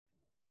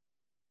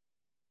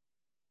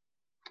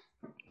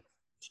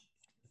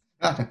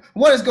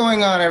What is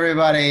going on,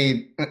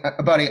 everybody?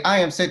 Buddy, I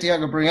am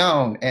Santiago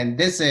Brion, and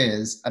this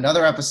is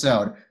another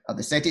episode of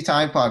the Santi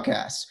Time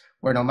Podcast,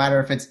 where no matter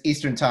if it's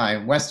Eastern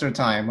Time, Western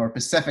Time, or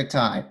Pacific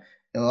Time,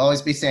 it'll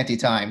always be Santi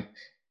Time.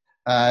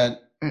 Uh,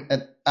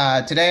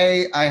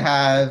 Today, I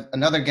have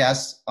another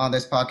guest on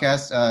this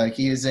podcast.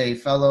 He is a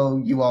fellow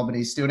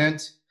UAlbany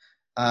student,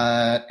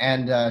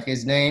 and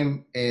his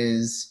name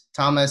is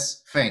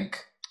Thomas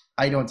Fink.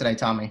 How you doing today,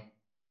 Tommy?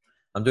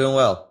 I'm doing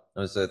well.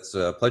 It's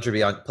a pleasure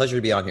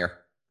to be on here.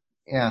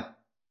 Yeah,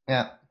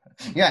 yeah,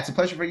 yeah. It's a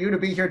pleasure for you to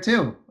be here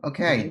too. Mhm.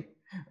 Okay,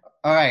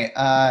 all right.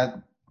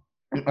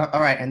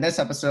 All right. In this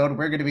episode,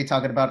 we're going to be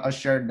talking about a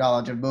shared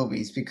knowledge of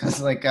movies because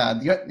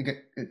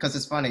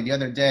it's funny. The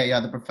other day,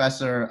 the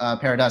professor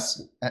paired us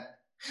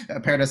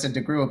into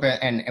group,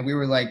 and we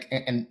were like,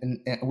 and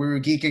we were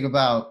geeking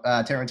about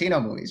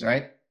Tarantino movies,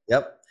 right?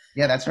 Yep.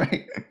 Yeah, that's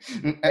right.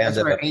 And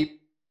That's right.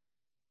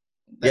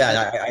 yeah,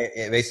 That,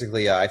 and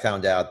basically I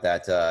found out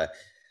that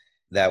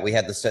we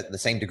had the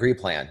same degree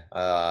plan.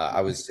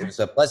 I was it was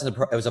a pleasant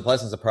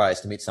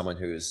surprise to meet someone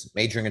who's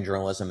majoring in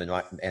journalism and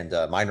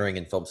minoring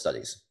in film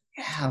studies.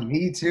 Yeah,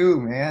 me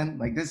too, man.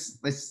 Like this,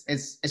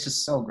 it's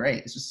just so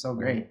great. It's just so Mhm.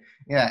 great.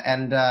 Yeah,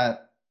 and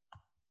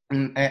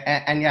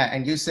yeah,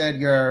 and you said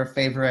your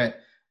favorite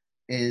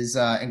is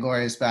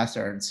Inglorious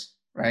Bastards,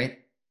 right?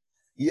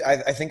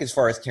 Yeah, I think as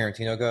far as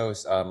Tarantino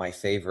goes, my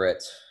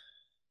favorite.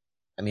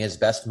 I mean, his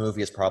best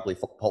movie is probably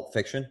Pulp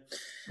Fiction,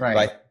 Right,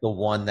 but the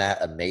one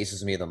that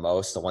amazes me the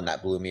most, the one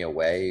that blew me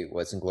away,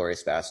 was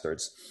Inglourious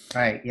Bastards.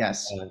 right,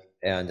 yes.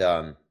 And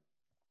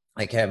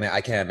I can't imagine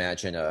I can't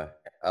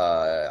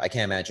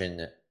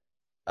imagine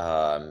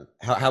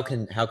how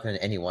can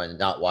anyone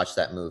not watch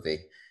that movie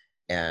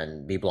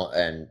and be blown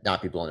and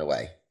not be blown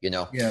away, you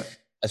know, Yeah,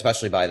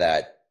 especially by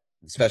that,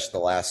 especially the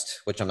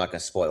last, which I'm not going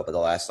to spoil, but the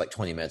last like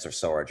 20 minutes or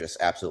so are just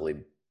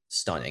absolutely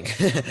stunning.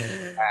 Are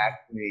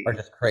exactly.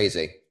 just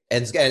crazy.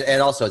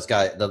 And also it's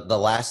got the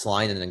last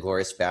line in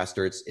Inglorious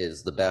Bastards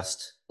is the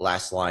best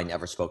last line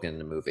ever spoken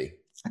in a movie.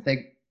 I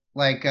think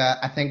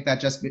I think that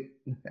just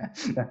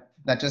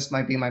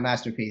might be my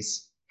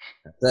masterpiece.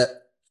 That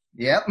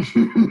Yep.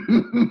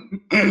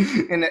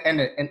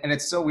 And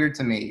it's so weird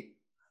to me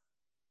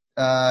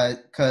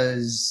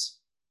because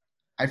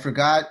I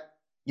forgot,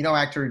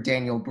 actor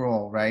Daniel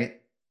Bruhl, right?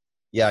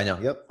 Yeah, I know.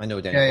 Yep, I know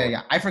Daniel Yeah, yeah, Bruhl.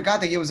 yeah. I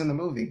forgot that he was in the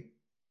movie.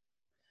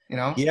 You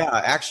know? Yeah,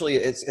 actually,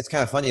 it's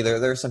kind of funny.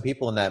 There are some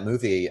people in that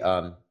movie.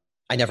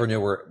 I never knew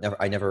were never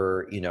I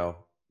never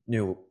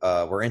knew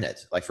were in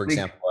it. Like for Like,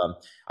 example,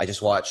 I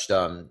just watched.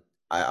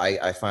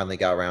 I finally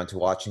got around to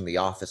watching The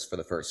Office for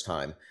the first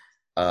time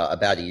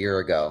about a year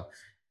ago,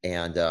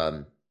 and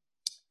um,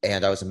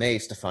 and I was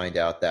amazed to find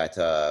out that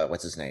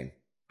what's his name?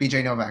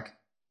 BJ Novak.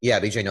 Yeah,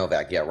 BJ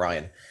Novak. Yeah,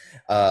 Ryan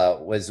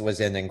was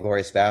in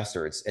Inglorious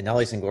Bastards, and now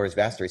he's in Inglorious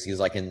Bastards. He was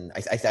like in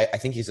I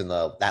think he's in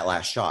the that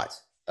last shot.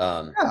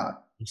 Yeah.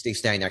 He's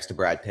standing next to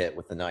Brad Pitt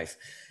with the knife.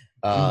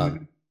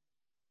 Um,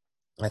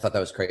 Hmm. I thought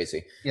that was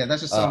crazy. Yeah,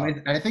 that's just so Uh,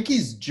 amazing. And I think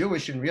he's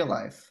Jewish in real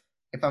life,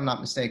 if I'm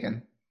not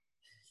mistaken.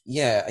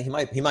 yeah, he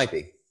might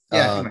be.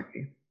 Yeah, he Um, might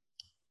be.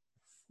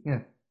 Yeah.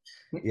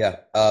 yeah,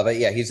 but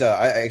yeah, he's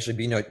I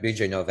actually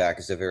BJ Novak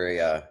is a very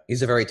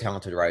he's a very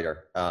talented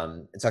writer.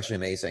 It's actually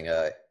amazing.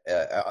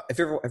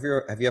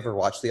 Have you ever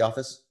watched The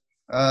Office?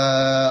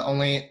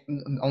 Only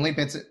only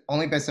bits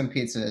and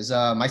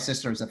pizzas. My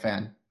sister's a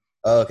fan.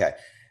 Oh, okay.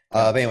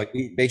 Yeah. But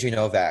anyway, BJ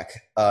Novak.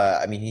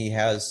 I mean, he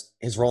has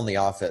his role in The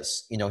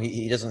Office. You know,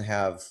 he doesn't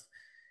have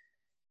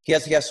he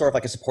has sort of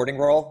like a supporting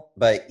role,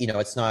 but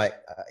it's not.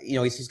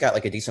 He's got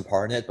like a decent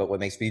part in it. But what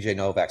makes BJ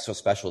Novak so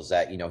special is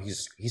that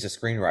he's a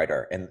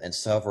screenwriter, and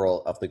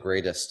several of the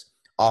greatest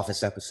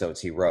Office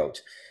episodes he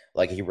wrote,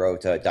 like he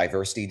wrote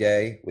Diversity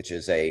Day, which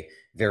is a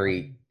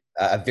very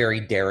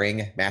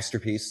daring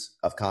masterpiece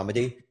of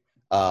comedy.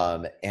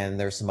 And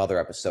there's some other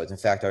episodes. In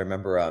fact, I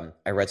remember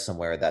I read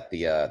somewhere that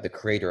the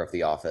creator of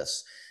The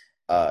Office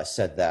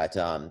said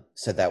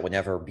that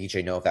whenever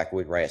BJ Novak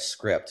would write a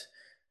script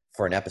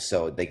for an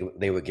episode,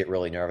 they would get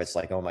really nervous,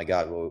 like, oh my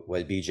god,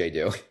 what did BJ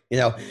do?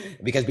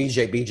 Because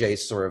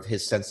BJ's sort of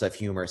his sense of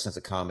humor, sense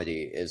of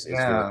comedy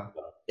Yeah.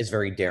 is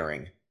very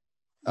daring.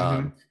 Hmm.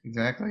 Um,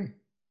 Exactly.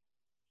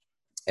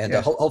 and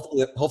Yes.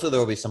 hopefully there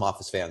will be some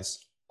Office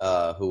fans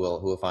who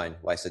will find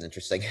why I said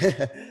interesting.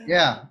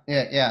 Yeah.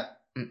 Yeah. Yeah.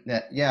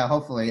 Yeah. Yeah.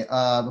 Hopefully.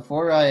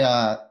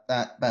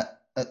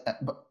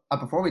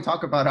 Before we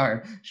talk about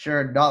our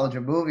shared knowledge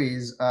of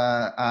movies,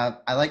 I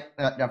like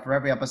for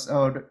every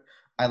episode,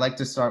 I like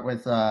to start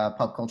with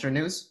pop culture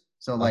news.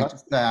 So like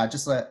Uh-huh.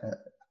 just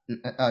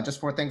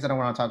four things that I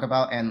want to talk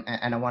about, and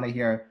I want to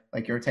hear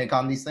like your take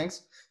on these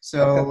things. Okay.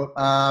 So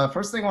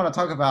first thing I want to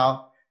talk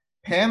about,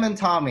 Pam and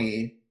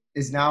Tommy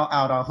is now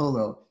out on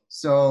Hulu.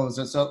 So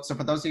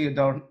for those of you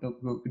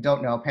who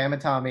don't know, Pam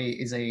and Tommy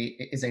is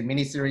a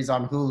mini series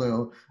on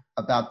Hulu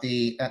about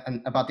the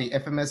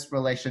infamous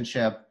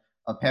relationship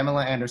of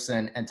Pamela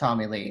Anderson and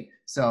Tommy Lee.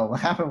 So what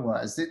happened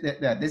was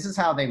this is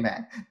how they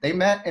met. They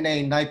met in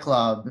a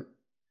nightclub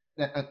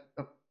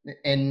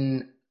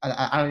in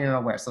I don't even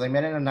know where. So they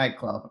met in a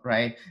nightclub,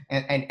 right?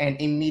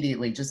 And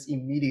immediately, just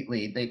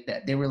immediately,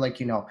 they were like,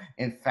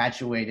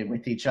 infatuated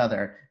with each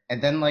other.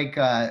 And then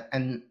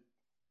and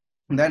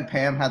then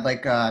Pam had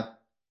like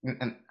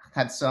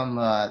had some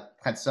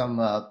had some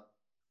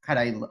had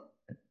a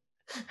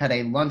had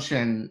a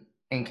luncheon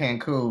in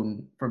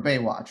Cancun for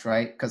Baywatch,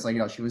 right? Because like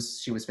she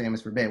was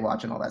famous for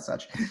Baywatch and all that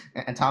such.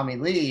 And Tommy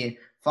Lee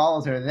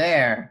followed her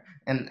there,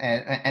 and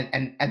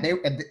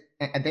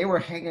they were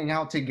hanging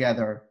out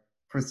together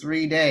for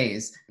 3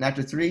 days. And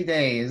after 3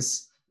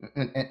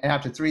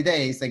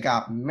 days, they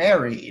got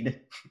married.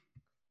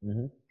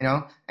 Mm-hmm.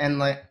 And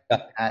like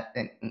Yeah.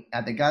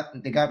 they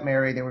got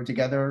married. They were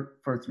together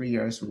for 3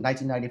 years, from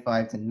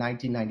 1995 to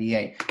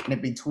 1998. And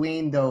in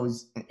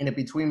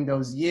between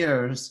those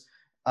years,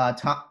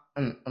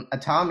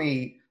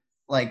 Tommy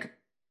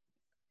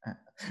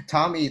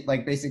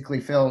like basically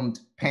filmed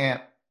Pam,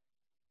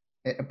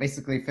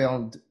 basically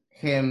filmed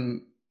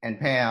him and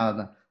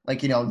Pam like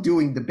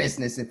doing the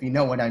business, if you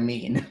know what I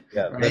mean,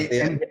 Yeah, right?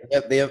 And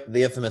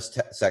the infamous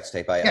sex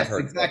tape. I've yes, heard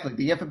of it. exactly.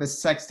 The infamous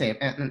sex tape,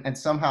 and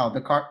somehow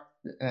there's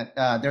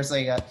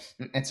a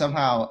and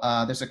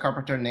somehow there was a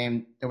carpenter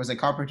named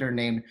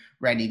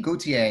Randy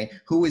Gutierrez,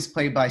 who is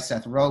played by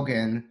Seth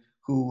Rogen,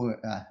 who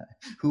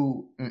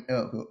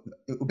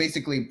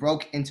basically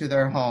broke into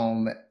their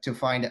home to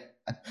find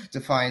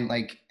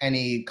like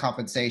any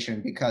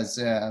compensation because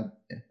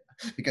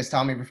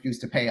Tommy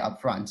refused to pay up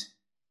front,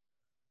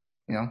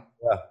 Yeah.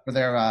 for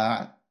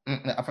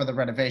the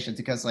renovations,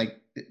 because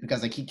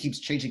he keeps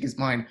changing his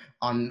mind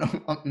on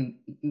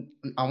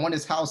on what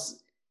his house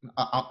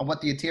on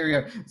what the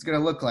interior is going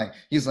to look like.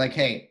 He's like,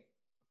 hey,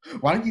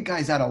 why don't you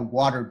guys add a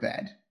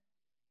waterbed?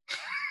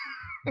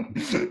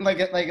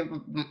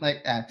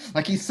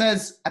 like he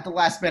says at the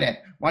last minute,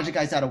 why don't you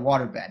guys add a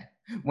waterbed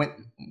when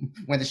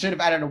they should have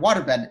added a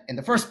waterbed in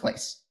the first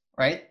place,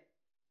 right?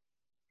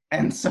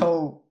 And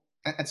so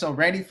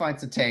Randy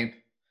finds the tape,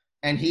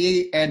 and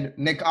he and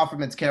Nick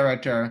Offerman's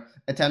character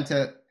attempt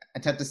to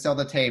sell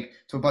the tape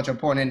to a bunch of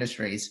porn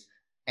industries,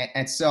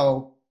 and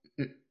so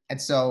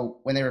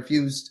when they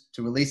refused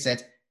to release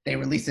it, they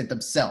released it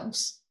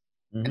themselves,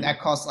 and that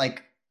caused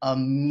like a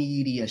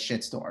media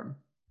shitstorm.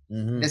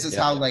 This is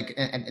Yeah. how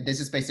and this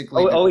is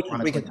basically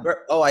We can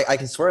swear. Oh, I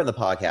can swear on the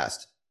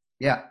podcast.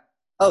 yeah.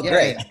 Oh, Yeah,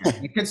 great.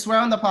 You can swear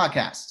on the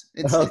podcast.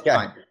 It's Okay.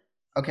 fine.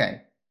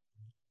 Okay.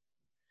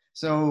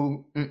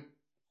 So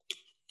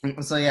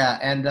yeah,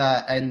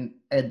 and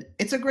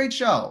it's a great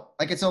show.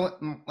 Like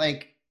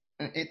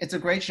it's a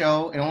great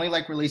show. It only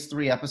like released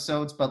 3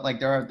 episodes, but like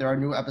there are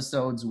new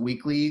episodes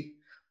weekly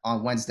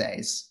on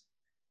Wednesdays.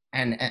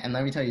 And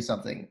let me tell you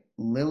something.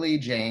 Lily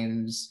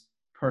James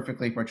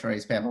perfectly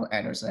portrays Pamela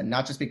Anderson,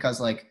 not just because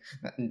that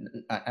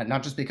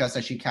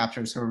she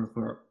captures her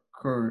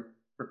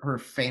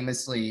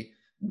famously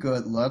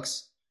good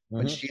looks,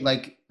 but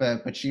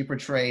she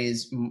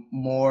portrays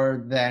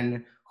more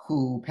than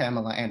who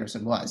Pamela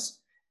Anderson was.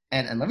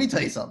 And let me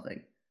tell you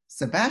something.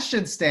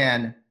 Sebastian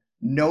Stan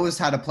knows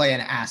how to play an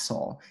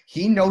asshole.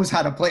 He knows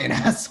how to play an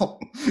asshole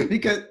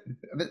because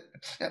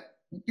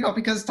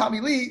because Tommy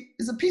Lee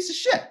is a piece of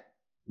shit.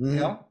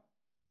 Yeah.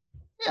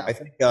 I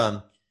think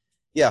I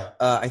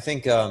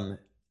think when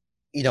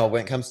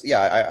it comes,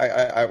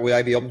 I would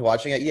I be open to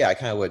watching it? Yeah, I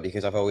kind of would,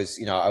 because I've always,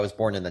 I was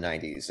born in the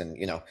 90s, and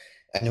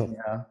I know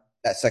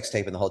that sex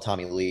tape and the whole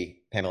Tommy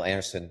Lee Pamela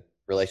Anderson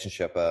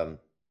relationship that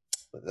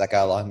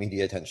got a lot of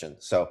media attention.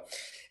 So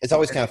it's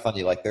always kind of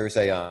funny. Like there's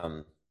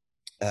a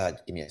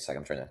give me a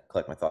second, I'm trying to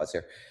collect my thoughts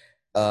here.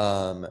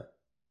 The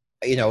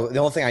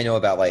only thing I know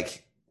about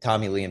like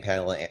Tommy Lee and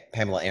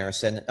Pamela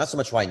Anderson, not so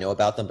much what I know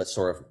about them, but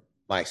sort of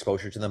my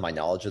exposure to them, my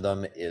knowledge of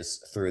them,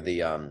 is through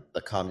the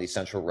Comedy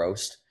Central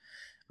roast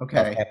of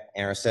Pamela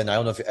Anderson. I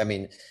don't know if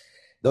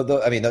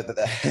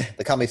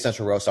the Comedy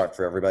Central roasts aren't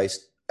for everybody.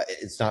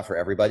 It's not for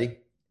everybody,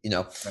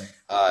 Right.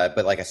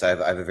 But like I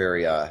said, I have a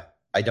very I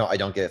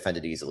don't get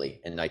offended easily,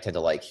 and I tend to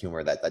like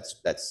humor that's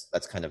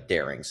kind of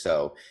daring.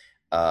 So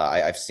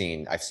I've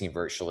seen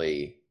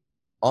virtually.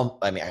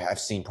 I've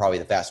seen probably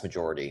the vast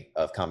majority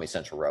of Comedy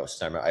Central roasts.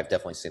 I've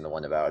definitely seen the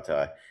one about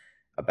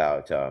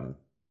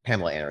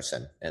Pamela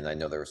Anderson, and I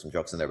know there were some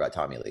jokes in there about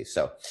Tommy Lee.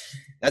 So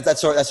that's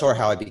sort of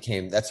how I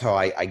became. That's how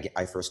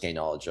I first gained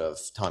knowledge of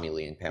Tommy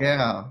Lee and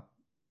Pamela.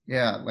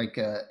 Yeah,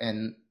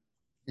 and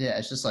yeah,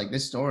 it's just like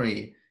this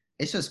story.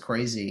 It's just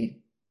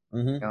crazy,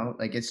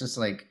 Like it's just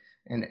like,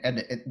 and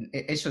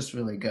it's just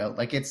really good.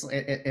 Like it's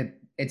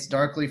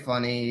darkly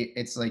funny.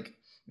 It's like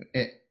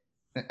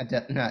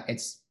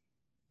it's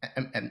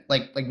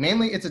like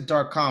mainly it's a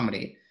dark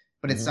comedy,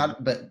 but it's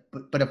not.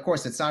 But of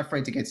course, it's not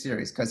afraid to get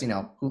serious because it's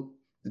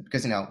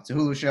a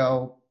Hulu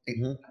show.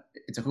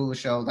 It's a Hulu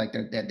show. Like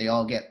they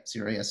all get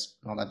serious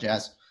and all that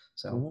jazz.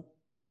 So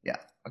yeah.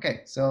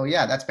 Okay. So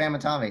yeah, that's Pam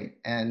and Tommy.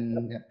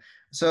 And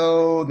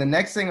so the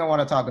next thing I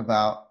want to talk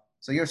about.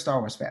 So you're a Star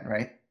Wars fan,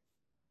 right?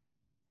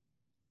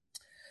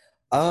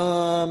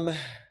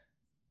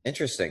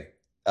 Interesting.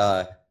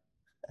 I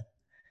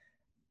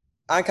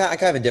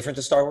kind of indifferent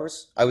to Star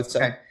Wars, I would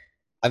say. Okay.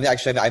 I mean,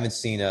 actually, I haven't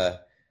seen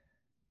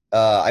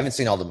I haven't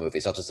seen all the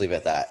movies. I'll just leave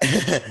it at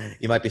that.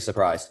 You might be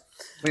surprised.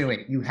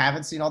 Wait, you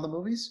haven't seen all the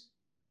movies?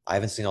 I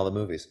haven't seen all the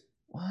movies.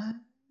 What?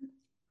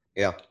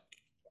 Yeah.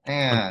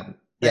 Man,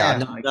 Yeah,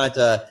 man,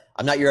 like,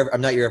 I'm not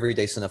your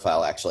everyday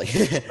cinephile, actually.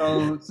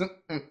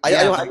 I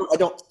yeah, don't, like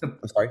the,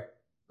 I'm sorry.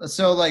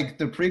 so like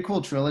the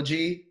prequel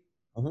trilogy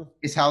Hmm.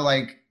 is how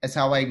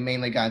I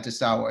mainly got into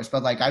Star Wars.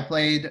 But like I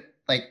played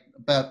like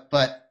but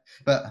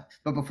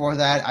before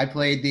that I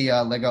played the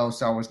Lego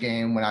Star Wars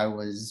game when I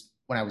was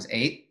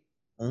 8.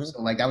 Hmm.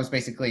 So like that was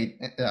basically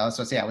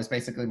that was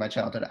basically my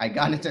childhood. I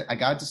got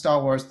into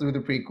Star Wars through the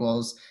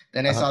prequels.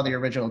 Then I Uh-huh. saw the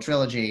original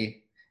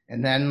trilogy,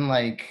 and then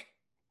like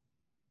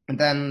and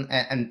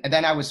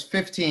then I was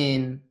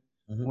 15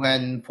 Hmm.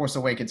 when Force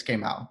Awakens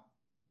came out,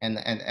 and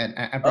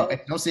bro, Oh.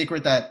 it's no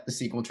secret that the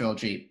sequel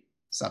trilogy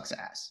sucks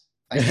ass.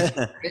 Like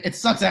it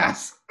sucks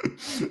ass.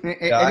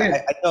 Yeah,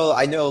 It is.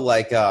 I know,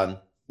 like,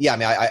 yeah, I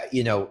mean,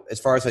 you know,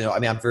 as far as I know, I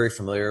mean, I'm very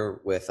familiar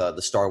with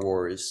the Star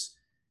Wars.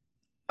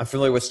 I'm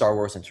familiar with Star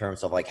Wars in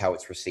terms of like how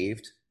it's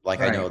received. Like,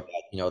 I Right. know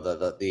that, you know,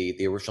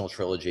 the original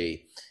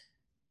trilogy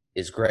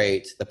is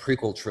great. The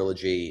prequel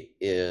trilogy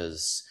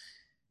is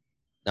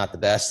not the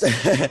best,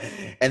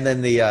 and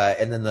then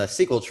the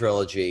sequel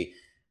trilogy.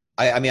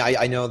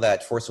 I know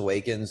that Force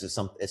Awakens is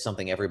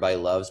something everybody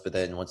loves, but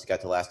then once you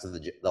got to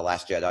the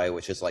Last Jedi,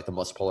 which is like the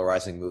most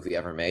polarizing movie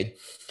ever made,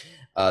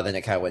 then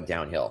it kind of went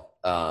downhill.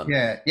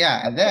 Yeah,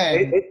 and It,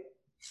 then it,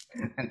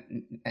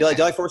 and, do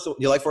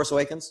you like Force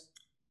Awakens?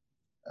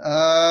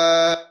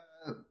 uh,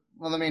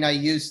 well, I mean, I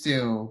used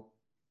to,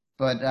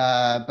 but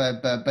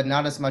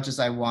not as much as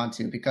I want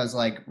to because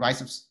like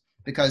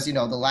because you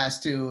know the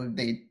last two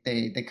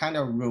they kind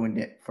of ruined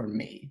it for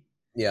me.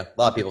 Yeah,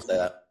 a lot of people say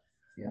that.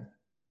 Yeah.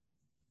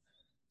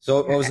 So,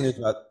 what was the news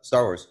about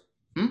Star Wars?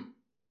 Hmm?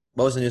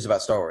 What was the news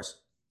about Star Wars?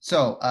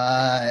 So,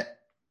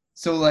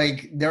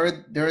 like there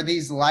are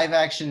these live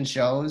action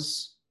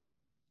shows,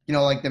 you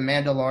know, like The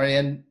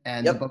Mandalorian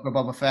and The Yep, Book of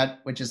Boba Fett,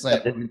 which is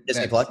yep, like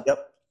Disney Plus.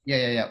 Yep.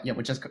 yeah,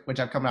 which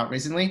have come out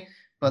recently.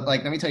 But Mhm.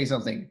 like, let me tell you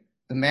something.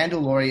 The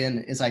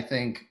Mandalorian is, I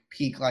think,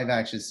 peak live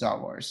action Star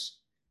Wars.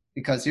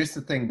 Because here's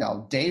the thing,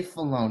 though, Dave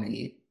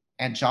Filoni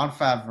and Jon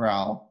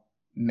Favreau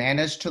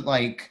managed to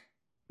like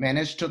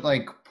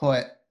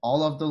put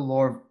all of the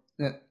lore,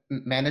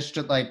 managed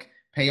to like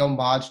pay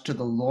homage to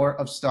the lore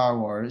of Star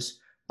Wars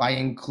by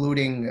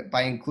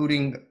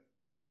including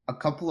a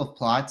couple of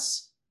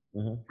plots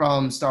Mhm.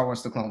 from Star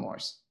Wars: The Clone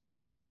Wars,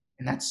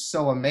 and that's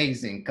so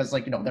amazing because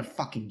like you know they're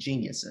fucking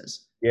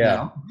geniuses, you Yeah.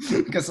 know,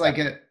 because like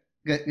it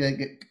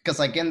because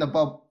like in the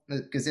book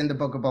because in the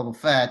Book of Boba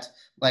Fett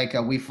like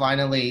we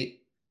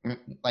finally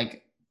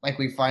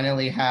we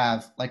finally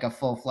have like a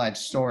full-fledged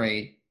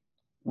story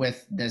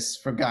with this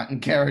forgotten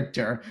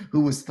character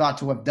who was thought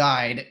to have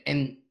died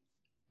in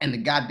the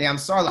goddamn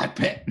Sarlacc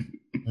pit.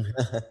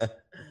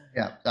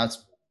 Yeah,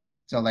 that's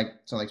so like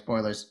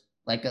spoilers,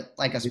 like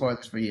a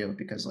spoilers for you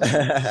because like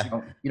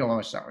you don't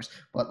watch Star Wars,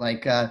 but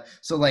like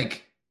so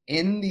like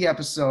in the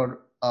episode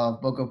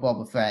of Book of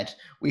Boba Fett,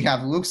 we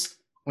have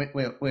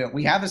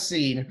we have a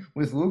scene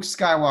with Luke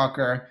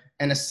Skywalker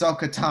and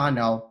Ahsoka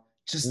Tano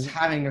just Mhm.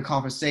 having a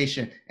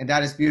conversation, and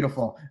that is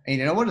beautiful. And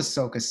you know what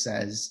Ahsoka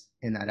says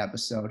in that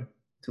episode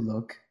to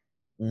Luke?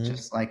 Mhm.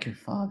 Just like your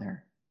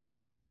father,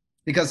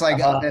 Uh,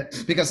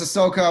 because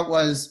Ahsoka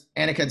was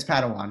Anakin's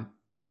Padawan.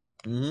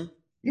 mhm.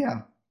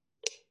 Yeah.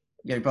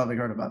 Yeah, you probably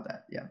heard about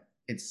that. Yeah,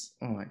 it's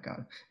oh my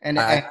god,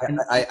 I, and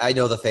I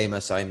know the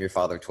famous "I am your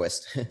father"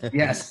 twist.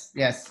 yeah,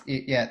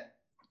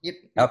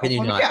 How can you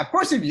well, not? yeah, of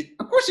course you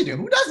do.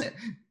 Who doesn't?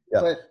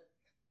 Yeah. But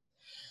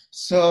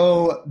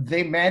so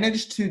they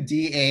managed to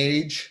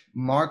de-age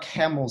Mark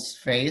Hamill's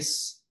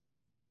face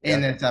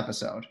in Yeah. this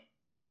episode,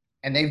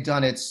 and they've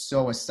done it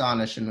so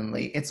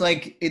astonishingly. It's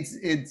like it's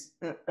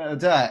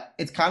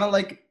kind of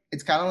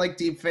like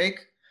deep fake,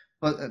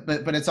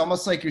 but it's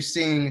almost like you're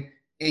seeing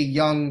a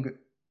young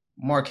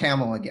Mark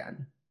Hamill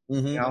again.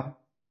 You Hmm. know?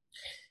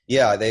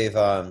 Yeah, they've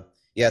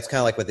yeah, it's kind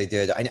of like what they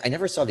did. I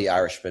never saw The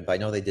Irishman, but I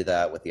know they did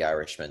that with The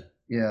Irishman.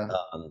 Yeah.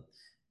 Um,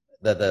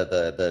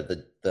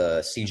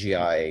 the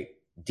CGI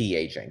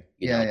de-aging,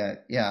 you know. And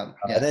Yeah.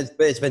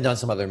 it's been done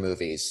some other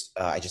movies.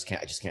 I just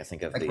can't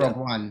think of Like the Rogue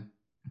One,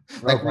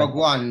 like Rogue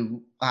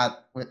One.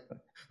 Rogue One,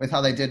 with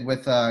how they did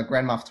with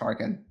Grand Moff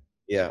Tarkin.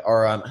 Yeah,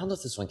 or I don't know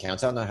if this one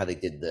counts. I don't know how they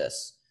did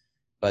this,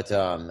 but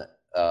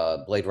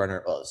Blade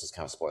Runner. Oh, this is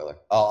kind of a spoiler.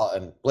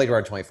 Blade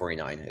Runner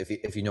 2049.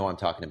 If you know what I'm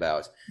talking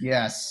about,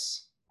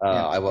 Yes.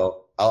 Yeah. I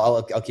will.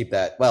 I'll keep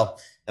that. Well,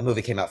 that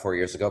movie came out 4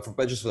 years ago,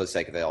 but just for the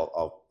sake of it,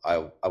 I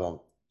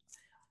won't.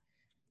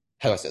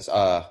 How do I say this?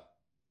 I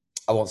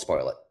won't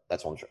spoil it.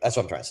 That's what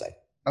I'm trying to say.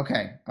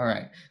 Okay. All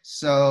right.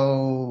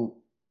 So,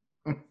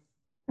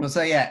 well,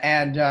 so yeah,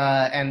 and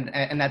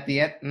at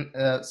the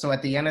end, so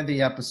at the end of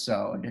the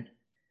episode,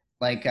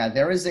 like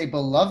there is a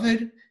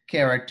beloved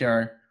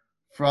character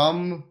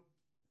from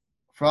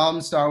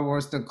Star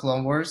Wars: The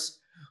Clone Wars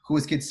who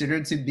is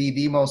considered to be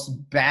the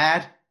most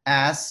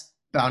badass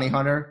bounty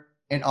hunter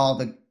in all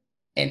the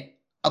and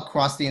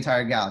across the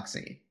entire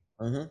galaxy.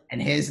 Hmm.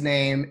 And his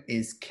name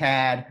is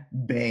Cad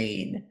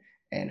Bane.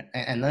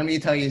 And let me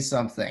tell you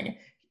something.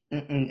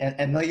 And let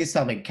me tell you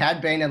something.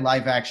 Cad Bane in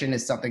live action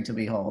is something to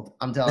behold.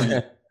 I'm telling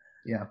you.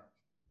 Yeah.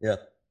 Yeah.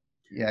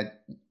 Yeah,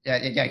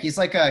 yeah. He's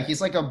like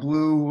a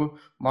blue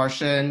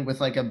Martian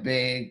with like a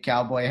big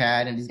cowboy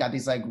hat, and he's got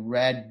these like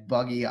red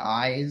buggy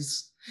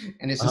eyes,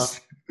 and it's Uh-huh.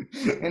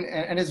 just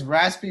and his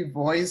raspy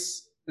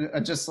voice,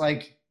 just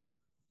like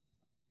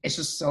it's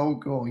just so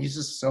cool. He's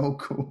just so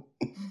cool,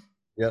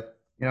 Yep.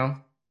 you know.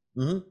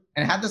 Hmm.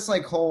 And it had this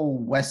like whole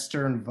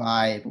Western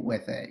vibe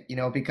with it,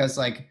 because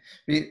like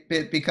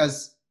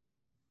because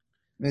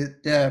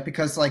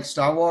because like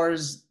Star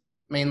Wars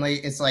mainly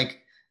it's like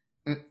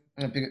mm,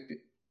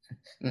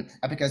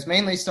 because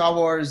mainly Star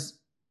Wars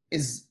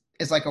is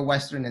like a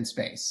Western in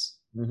space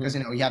because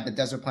Hmm. you have the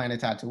desert planet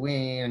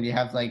Tatooine and you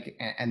have like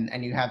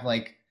and you have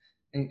like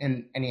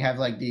and you have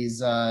like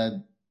these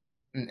and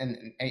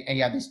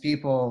you have these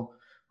people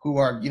who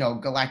are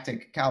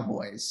galactic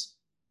cowboys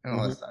and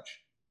all that Hmm. such.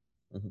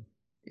 Hmm.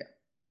 Yeah,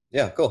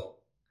 Yeah. Cool.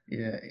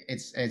 yeah,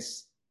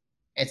 it's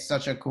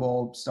such a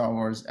cool Star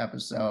Wars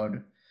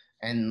episode.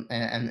 And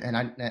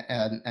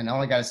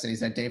all I gotta say is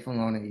that Dave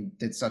Filoni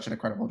did such an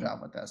incredible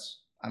job with this.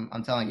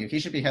 I'm telling you, he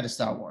should be head of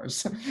Star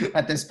Wars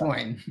at this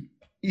point.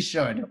 He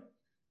should.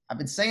 I've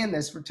been saying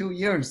this for 2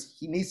 years.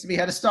 He needs to be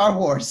head of Star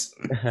Wars.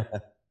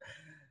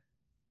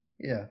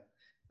 Yeah.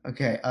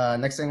 Okay.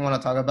 Next thing I want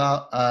to talk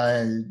about,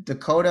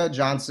 Dakota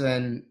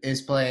Johnson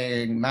is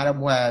playing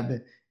Madam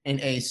Web in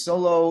a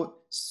solo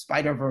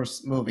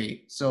Spider-Verse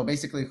movie. So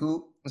basically,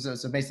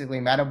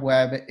 Madam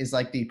Web is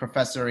like the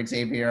Professor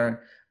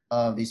Xavier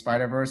of the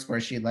Spider-Verse, where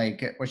she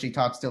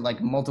talks to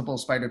like multiple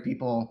Spider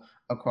people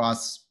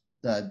across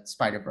the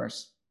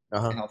Spider-Verse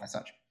and Uh-huh. all that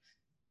such.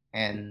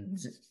 And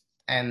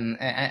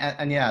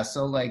and yeah,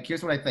 so like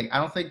here's what I think. I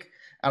don't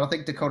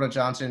think Dakota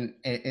Johnson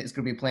is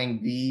going to be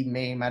playing the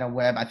main Madam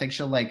Web. I think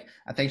she'll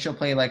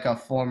play like a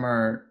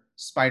former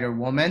Spider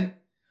Woman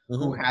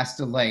who Hmm. has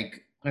to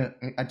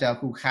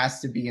who has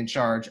to be in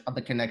charge of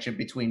the connection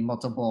between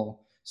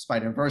multiple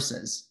Spider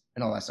Verses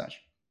and all that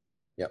such.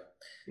 Yep.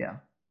 Yeah.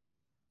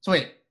 So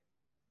wait,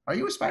 are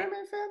you a Spider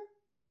Man fan?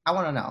 I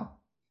want to know.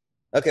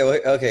 Okay. Well,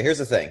 okay. Here's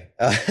the thing.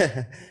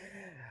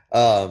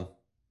 Um,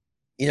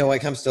 when it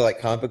comes to like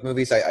comic book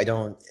movies, I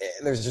don't.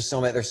 There's just so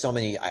many. There's so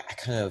many. I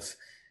kind of.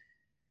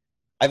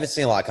 I haven't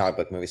seen a lot of comic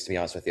book movies, to be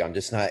honest with you. I'm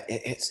just not.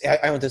 I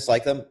don't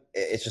dislike them.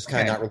 It's just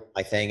kind of Okay. not really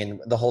my thing. And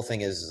the whole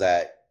thing is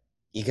that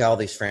you got all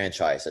these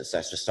franchises.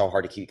 That's just so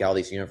hard to keep. You got all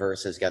these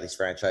universes. You got these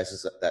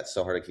franchises that's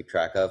so hard to keep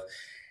track of.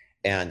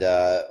 And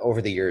over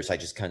the years, I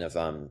kind of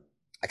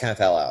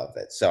fell out of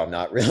it. So I'm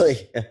not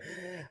really.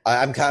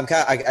 I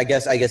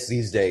guess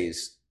these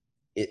days,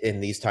 in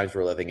these times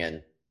we're living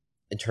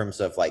in terms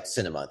of like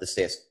cinema, the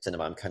state of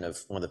cinema, I'm kind of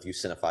one of the few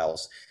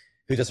cinephiles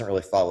who doesn't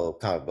really follow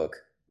comic book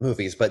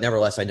movies, but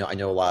nevertheless, I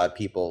know a lot of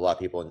people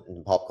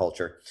in pop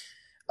culture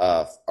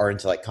are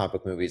into like comic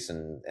book movies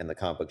and the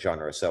comic book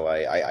genre. So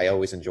I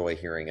always enjoy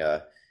hearing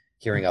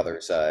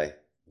others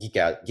geek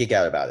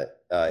out about it.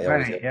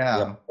 Right.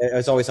 Yeah.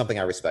 It's always something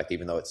I respect,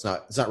 even though it's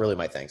not really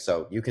my thing.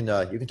 So you can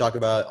talk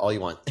about it all you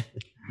want.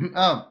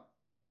 Oh,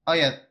 oh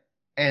yeah,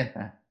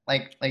 and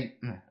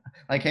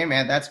hey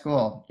man, that's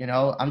cool.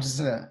 I'm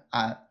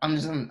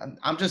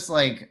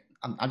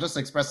just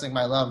expressing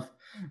my love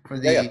for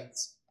Yeah, yeah. the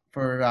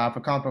for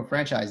comic book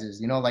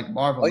franchises. Like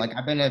Marvel. Oh, Like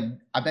I've been an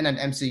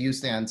MCU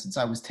stan since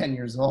I was 10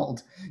 years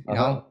old. uh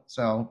huh.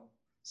 So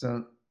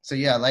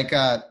yeah, like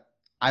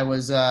I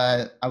was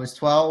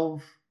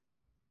 12.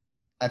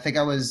 I think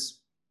I was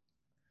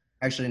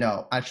actually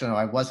no,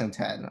 I wasn't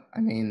 10. I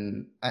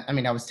mean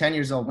I was 10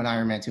 years old when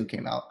Iron Man 2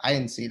 came out. I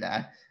didn't see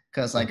that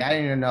because like I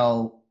didn't even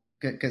know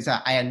because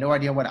I had no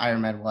idea what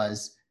Iron Man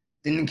was.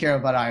 Didn't care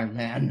about Iron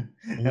Man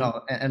and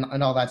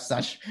Hmm. all that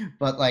such.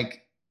 But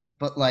like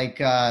but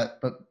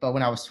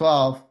when I was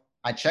 12,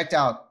 I checked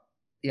out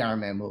the Iron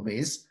Man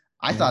movies.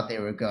 I Hmm. thought they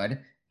were good,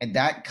 and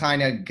that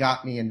kind of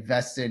got me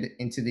invested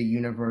into the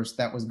universe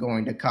that was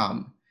going to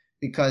come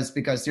because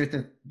here's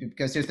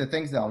the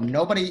things though,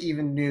 nobody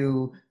even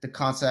knew the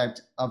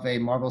concept of a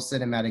Marvel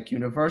Cinematic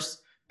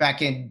Universe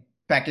back in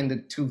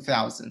the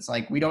 2000s.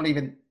 Like we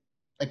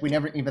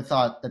never even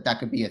thought that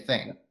could be a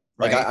thing,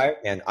 Like right?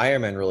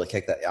 Iron Man really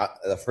kicked that.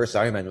 The first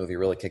Iron Man movie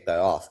really kicked that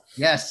off.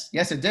 Yes,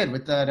 it did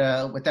with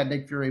that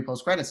Nick Fury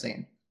post credit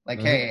scene. Like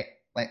Hmm. hey,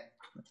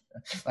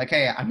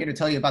 hey, I'm here to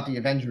tell you about the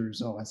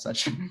Avengers and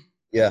such.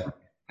 Yeah.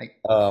 like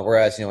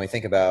Whereas when you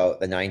think about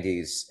the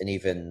 '90s and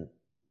even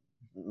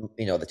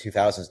the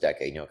 2000s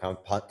decade,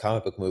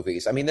 comic book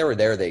movies. I mean, they were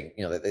there.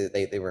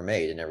 They were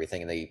made and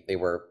everything, and they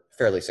were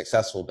fairly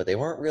successful, but they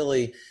weren't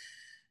really,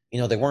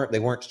 they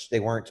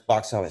weren't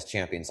box office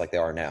champions like they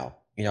are now.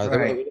 They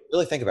right.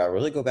 really think about it.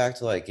 Really go back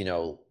to like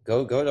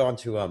go on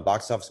to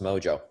Box Office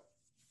Mojo.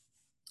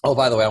 Oh,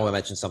 by the way, I want to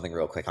mention something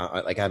real quick.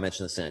 Like I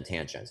mentioned this in a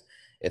tangent.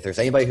 If there's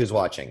anybody who's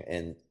watching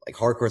and like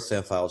hardcore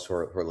cinephiles who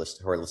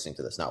are listening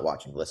to this, not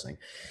watching, listening,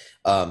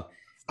 um,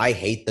 I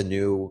hate the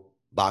new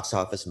Box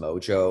Office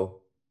Mojo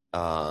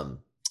um,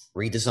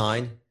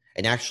 redesign.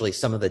 And actually,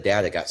 some of the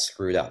data got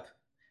screwed up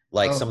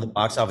Like some of the Oh,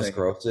 box office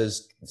interesting.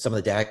 grosses, some of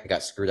the data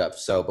got screwed up.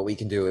 So, but what we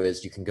can do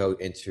is you can go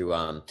into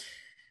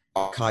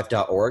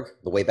archive.org,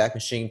 the Wayback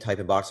Machine, type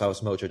in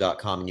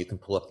boxofficemojo.com, and you can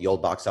pull up the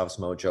old Box Office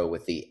Mojo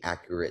with the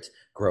accurate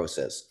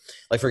grosses.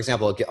 Like, for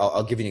example,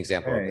 I'll give you an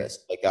example of Hey. this.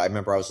 Like, I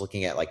remember I was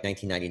looking at like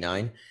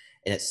 1999,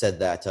 and it said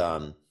that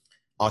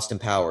Austin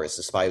Powers,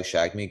 The Spy Who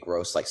Shagged Me,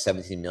 grossed like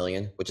 17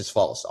 million, which is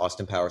false.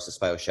 Austin Powers, The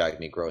Spy Who Shagged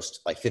Me, grossed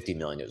like 50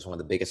 million. It was one of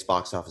the biggest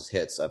box office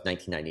hits of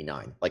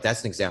 1999. Like,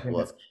 that's an example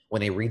Yeah. of when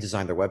they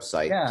redesigned their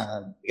website,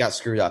 Yeah, it got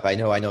screwed up. I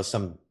know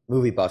some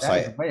movie buffs.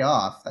 that is way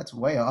off. That's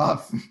way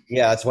off.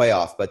 Yeah, it's way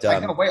off, but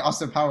Like no way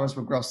Austin Powers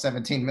would gross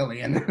 17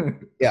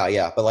 million.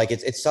 yeah, but like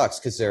it sucks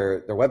because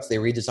their webs they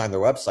redesigned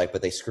their website,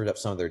 but they screwed up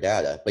some of their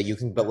data. But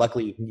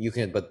luckily you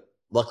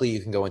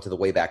can go into the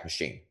Wayback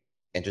Machine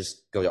and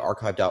just go to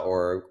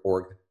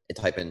archive.org and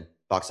type in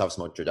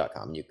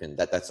boxofficemojo.com. And you can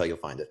that's how you'll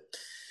find it.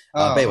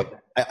 But Oh, anyway,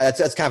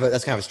 that's kind of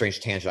a strange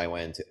tangent I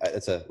went into.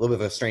 It's a little bit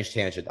of a strange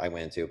tangent I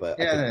went into, but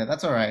I yeah, could. yeah,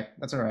 that's all right.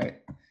 That's all right.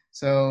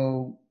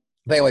 So,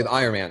 But anyway,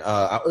 Iron Man. No,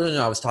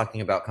 I was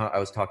talking about.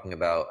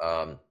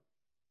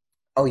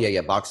 Oh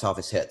yeah, box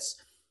office hits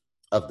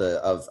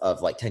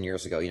of like 10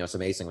 years ago. You know, it's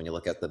amazing when you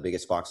look at the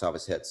biggest box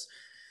office hits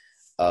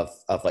of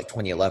like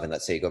 2011.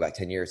 Let's say you go back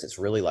 10 years. It's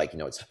really like,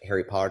 it's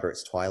Harry Potter,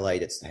 it's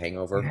Twilight, it's The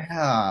Hangover.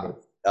 yeah.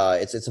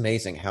 It's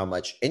amazing how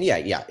much. And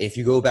yeah, if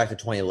you go back to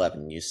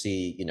 2011, you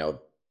see,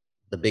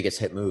 the biggest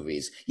hit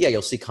movies. Yeah,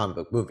 you'll see comic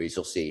book movies.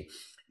 You'll see,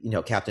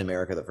 Captain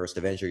America, the first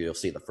Avenger. You'll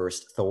see the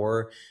first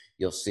Thor.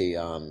 You'll see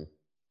I'm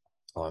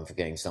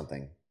forgetting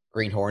something.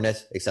 Green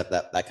Hornet, except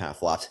that kind of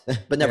flopped. But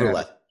Yeah.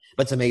 nevertheless,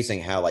 but it's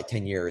amazing how like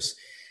 10 years,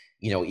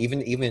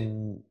 even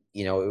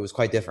it was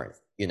quite different,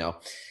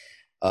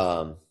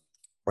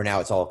 where now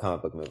it's all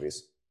comic book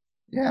movies.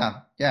 Yeah.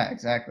 Yeah,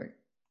 exactly.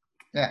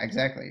 Yeah,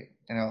 exactly.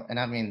 And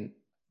I'm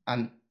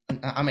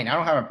I mean, I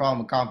don't have a problem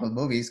with comic book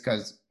movies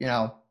because,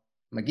 I'm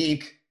a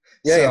geek.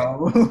 Yeah.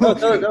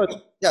 So No,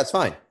 yeah, it's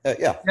fine.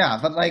 Yeah,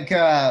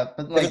 yeah,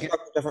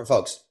 different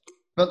folks.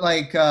 but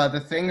like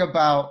the thing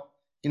about,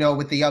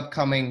 with the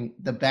upcoming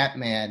the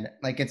Batman,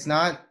 like it's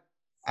not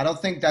I don't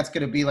think that's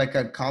gonna be like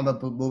a comic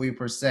book movie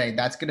per se.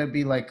 That's gonna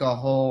be like a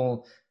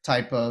whole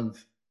type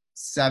of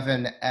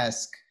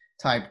Seven-esque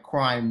type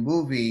crime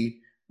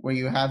movie where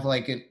you have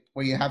like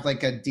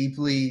a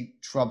deeply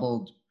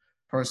troubled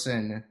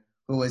person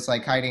who is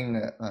hiding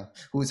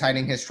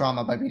his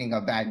trauma by beating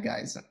up bad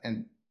guys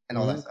and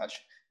all that Hmm.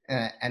 such.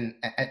 And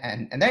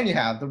then you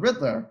have the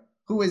Riddler,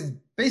 who is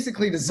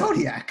basically the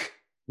Zodiac.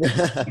 you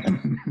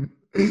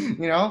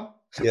know,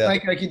 Yeah.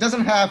 like he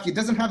doesn't have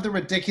the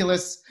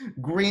ridiculous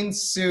green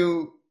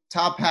suit,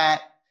 top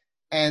hat,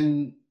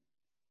 and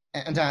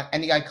and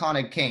the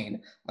iconic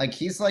cane. Like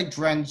he's like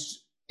drenched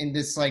in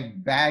this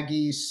like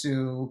baggy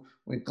suit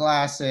with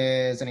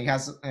glasses, and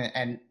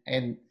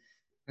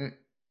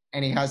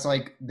and he has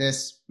like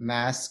this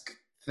mask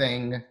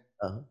thing.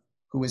 Uh-huh.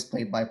 Who is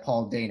played by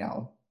Paul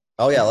Dano?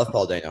 Oh yeah, I love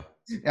Paul Dano.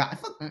 Yeah,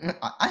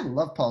 I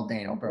love Paul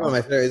Dano, bro.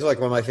 He's like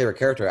one of my favorite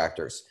character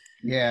actors.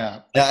 Yeah,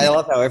 Yeah, I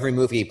love how every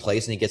movie he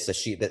plays and he gets the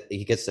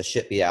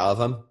shit beat out of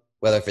him,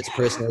 whether if it's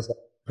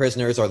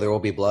prisoners or There Will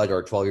Be Blood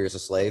or 12 Years a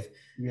Slave.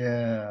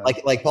 yeah,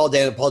 Like Paul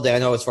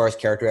Dano, as far as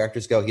character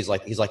actors go, he's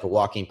like a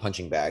walking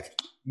punching bag.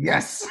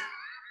 yes,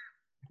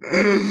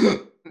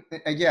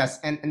 yes,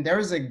 and there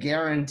is a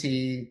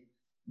guarantee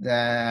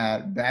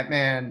that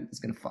Batman is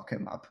gonna fuck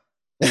him up.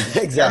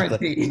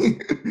 Exactly.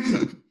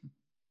 Guarantee.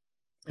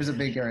 There's a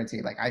big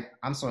guarantee. Like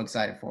I'm so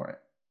excited for it.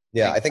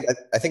 Yeah, Like,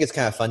 I think it's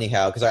kind of funny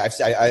how because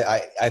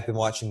I've been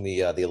watching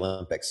the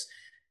Olympics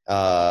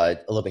a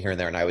little bit here and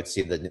there, and I would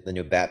see the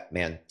new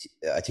Batman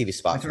TV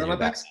spot for Winter the new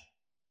Batman. Olympics,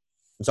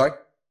 I'm sorry.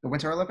 the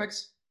Winter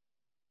Olympics.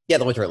 Yeah,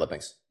 the Winter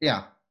Olympics.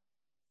 Yeah,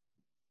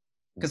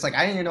 because like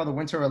I didn't even know the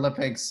Winter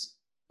Olympics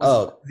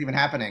Oh, was even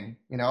happening.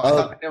 I oh,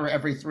 thought they were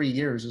every 3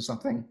 years or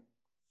something.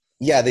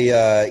 yeah, the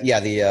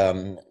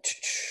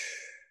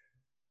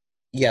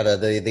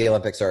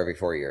Olympics are every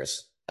 4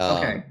 years.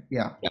 Okay,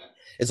 yeah, Yeah,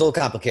 it's a little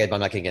complicated, but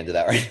I'm not going to get into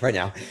that right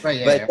now. right,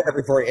 yeah, But yeah.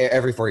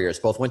 every 4 years,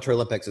 both Winter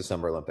Olympics and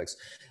Summer Olympics.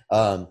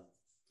 Um,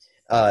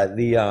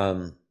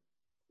 the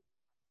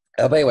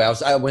But anyway,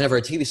 whenever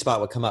a TV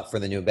spot would come up for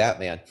the new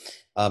Batman,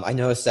 I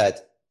noticed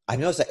that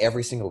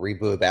every single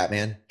reboot of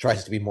Batman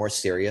tries to be more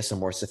serious and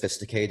more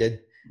sophisticated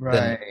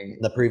than Right.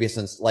 the previous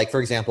ones. Like for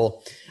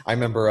example, I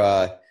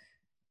remember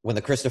when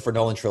the Christopher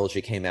Nolan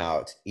trilogy came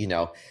out.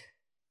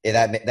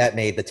 That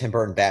made the Tim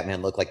Burton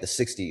Batman look like the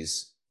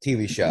 '60s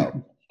TV show.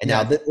 And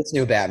now Yeah. this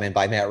new Batman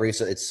by Matt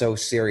Reeves, it's so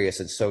serious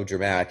and so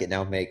dramatic. It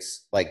now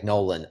makes like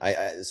Nolan,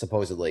 I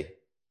supposedly,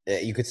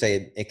 you could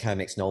say it kind of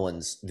makes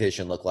Nolan's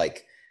vision look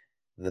like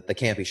the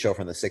campy show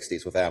from the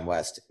 '60s with Adam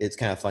West. It's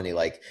kind of funny.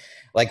 What's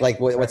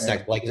Right.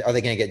 next? Like, are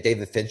they going to get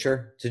David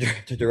Fincher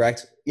to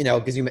direct?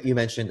 Because you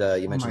mentioned Oh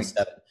my.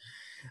 Seven.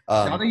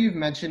 Now Um, that you've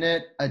mentioned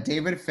it, a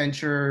David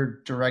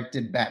Fincher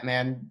directed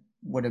Batman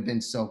would have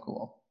been so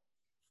cool.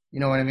 You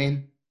know what I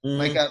mean? mm,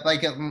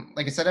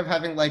 Like instead of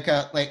having like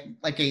a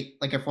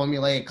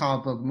formulaic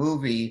comic book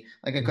movie,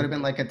 like it could have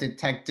been like a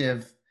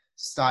detective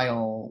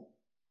style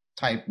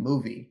type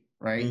movie.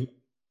 right? Mhm.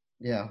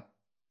 Yeah,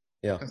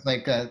 Yeah.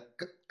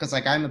 because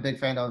like I'm a big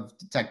fan of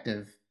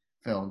detective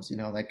films.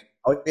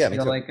 Oh yeah, You me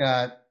know, too. I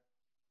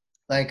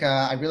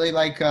really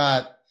like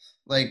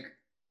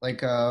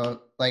like uh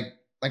like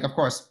like of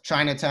course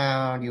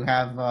Chinatown. You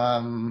have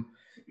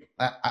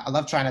I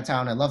love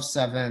Chinatown. I love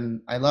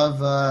Seven. I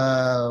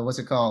love what's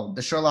it called?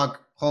 The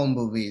Sherlock Holmes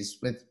movies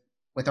with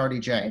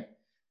RDJ.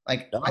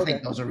 Like I Oh, think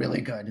okay. those are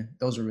really good.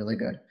 Those are really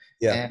good.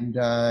 Yeah. And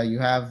you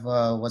have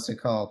what's it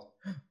called?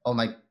 Oh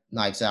my,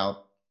 Knives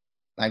Out.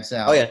 Knives Oh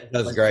Out. yeah, that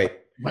was Like great.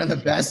 one of the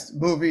best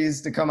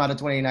movies to come out of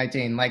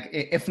 2019. Like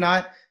if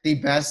not the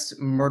best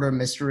murder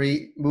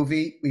mystery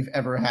movie we've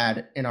ever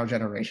had in our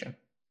generation.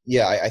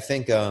 Yeah, I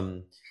think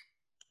Knives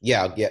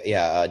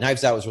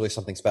Out was really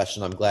something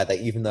special. And I'm glad that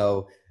even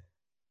though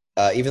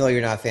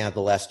you're not a fan of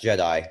The Last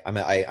Jedi,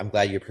 I'm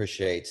glad you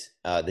appreciate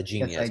the Yes, I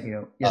genius do.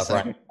 of Yes,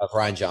 I do.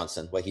 Ryan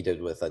Johnson, what he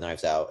did with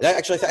Knives Out.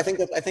 Actually,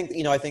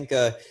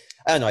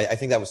 I don't know. I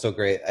think that was so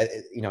great.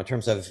 In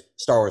terms of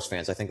Star Wars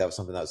fans, I think that was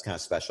something that was kind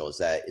of special. Is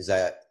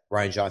that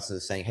Ryan Johnson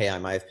is saying, "Hey, I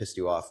might have pissed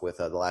you off with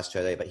The Last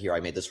Jedi, but here I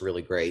made this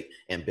really great,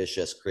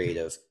 ambitious,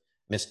 creative,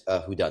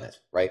 whodunit."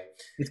 Right?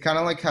 It's kind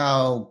of like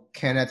how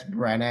Kenneth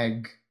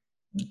Branagh,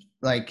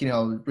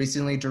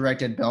 recently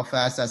directed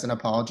Belfast as an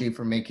apology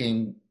for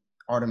making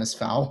Artemis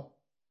Fowl.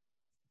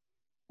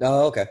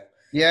 Oh, okay.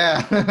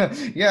 Yeah,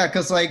 yeah,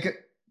 because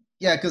like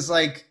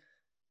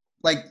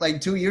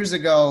 2 years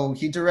ago,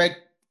 he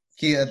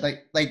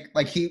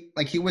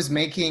was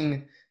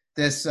making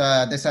this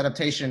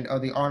adaptation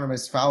of the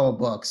Artemis Fowl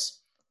books.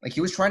 Like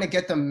he was trying to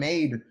get them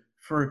made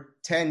for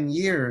 10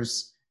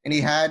 years, and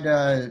he had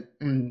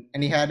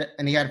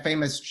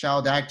famous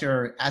child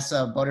actor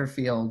Asa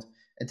Butterfield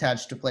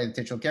attached to play the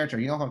titular character.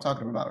 You know what I'm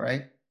talking about,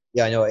 right?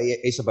 Yeah, I know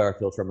Asa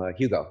Butterfield from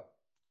Hugo,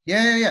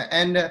 Yeah, yeah, yeah.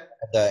 And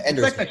the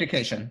Ender's sex Game.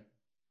 education.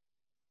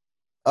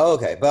 Oh,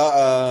 okay,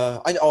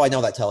 but I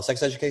know that title,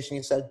 Sex Education.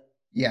 You said.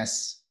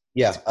 Yes,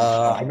 Yeah, it's a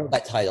good I know show.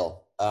 that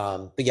title.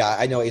 But yeah,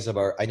 I know Asa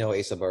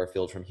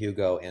Butterfield from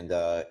Hugo and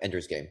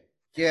Ender's Game.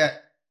 Yeah,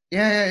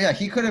 yeah, yeah, yeah.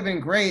 He could have been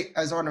great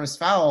as Artemis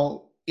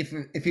Fowl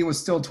if he was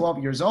still 12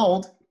 years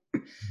old,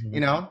 you Mhm.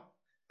 know,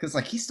 because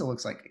like he still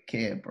looks like a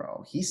kid,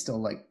 bro. He still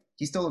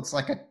looks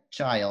like a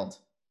child,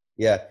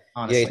 Yeah, yeah,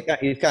 honestly.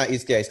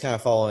 he's kind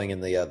of following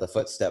in the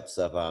footsteps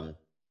of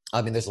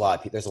I mean, there's a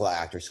lot of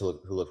actors who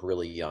look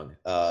really young.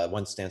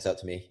 One stands out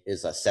to me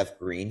is Seth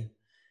Green.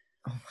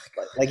 Oh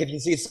my Like if you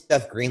see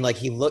Seth Green, like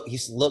he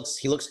looks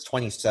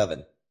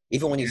 27.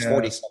 Even when he's God.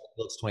 47,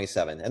 he looks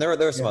 27. And there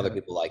are some Yeah, other yeah,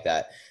 people like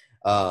that.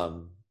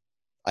 Um,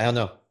 I don't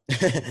know.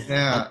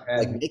 yeah.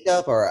 Like And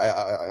makeup or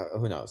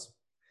who knows?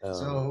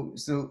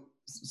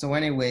 so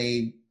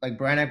anyway, like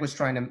Branagh was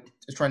trying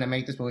to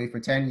make this movie for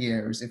 10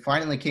 years. It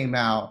finally came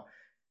out,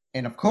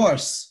 and of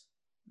course,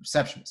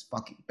 reception was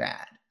fucking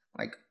bad,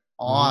 like Mhm.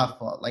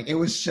 awful. Like it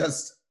was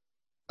just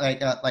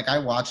like I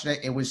watched it.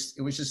 It was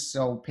just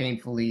so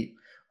painfully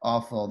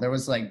awful. There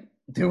was like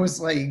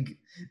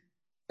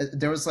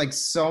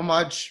so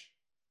much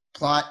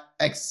plot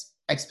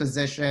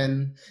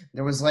exposition.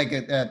 There was like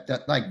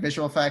like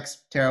visual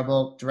effects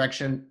terrible,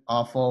 direction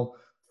awful,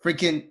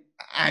 freaking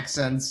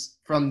accents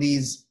from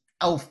these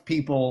elf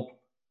people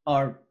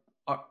are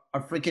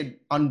freaking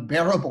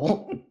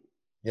unbearable.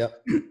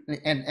 Yep.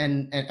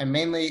 And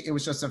mainly it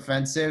was just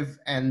offensive,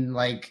 and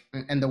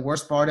the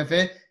worst part of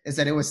it is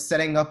that it was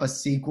setting up a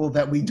sequel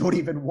that we don't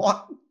even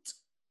want.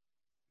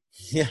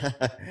 Yeah,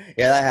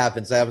 yeah, that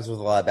happens. That happens with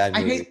a lot of bad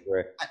I movies hate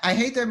where I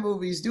hate that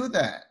movies do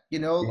that.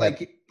 yeah,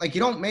 Like you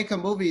don't make a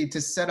movie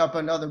to set up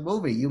another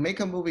movie. You make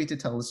a movie to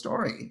tell a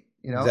story.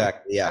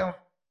 exactly. I Yeah. don't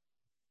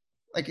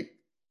like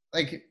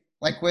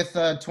like with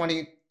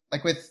 20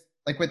 like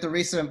with the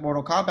recent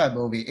Mortal Kombat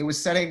movie. It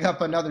was setting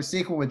up another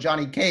sequel with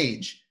Johnny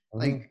Cage. Hmm.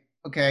 Like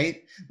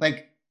okay,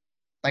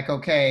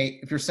 okay,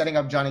 if you're setting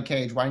up Johnny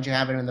Cage, why didn't you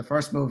have it in the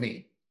first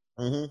movie?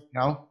 Hmm. You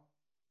know,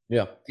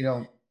 Yeah. you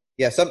know,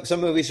 Yeah, some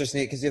movies just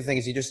need because the other thing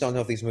is you just don't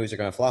know if these movies are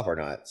going to flop or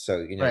not. So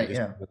you right? just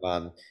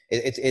Yeah.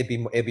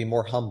 it'd be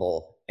more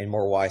humble and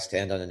more wise to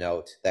end on a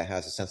note that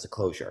has a sense of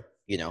closure.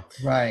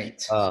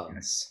 Right. Um,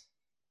 Yes.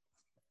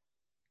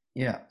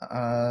 Yeah.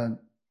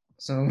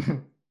 So,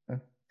 all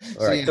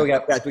so right, so yeah.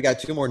 we got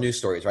two more news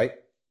stories, right?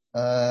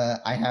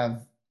 I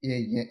have yeah,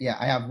 yeah, yeah,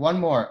 I have one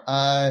more.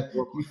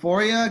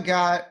 Euphoria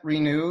got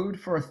renewed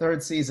for a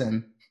third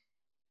season.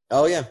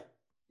 Oh yeah,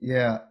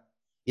 Yeah.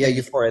 yeah, Yeah,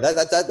 Euphoria.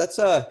 That's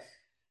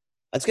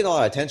getting a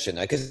lot of attention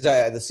because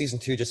the season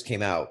two just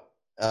came out.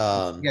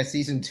 yeah,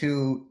 season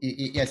two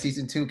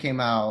came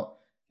out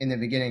in the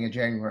beginning of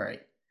January.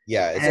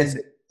 Yeah, And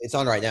it's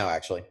on right now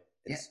actually.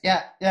 yeah, It's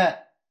yeah, yeah.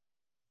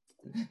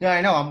 Yeah,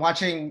 I know. I'm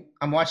watching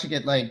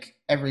it like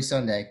every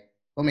Sunday.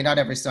 Well, I mean, not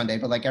every Sunday,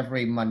 but like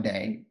every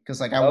Monday,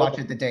 because like I watch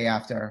oh it the day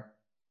after.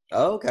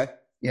 oh okay,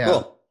 Yeah.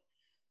 cool.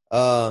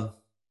 Um,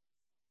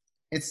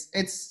 It's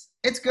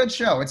good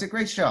show. It's a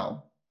great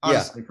show, yeah,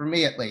 honestly, for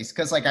me at least.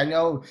 Because like I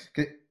know,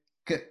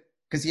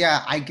 because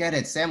yeah, I get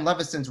it. Sam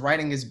Levinson's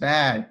writing is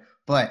bad,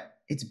 but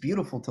it's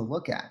beautiful to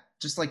look at.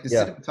 Just like the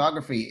yeah,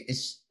 cinematography,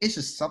 it's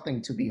just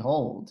something to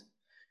behold.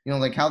 You know,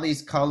 like how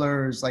these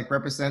colors like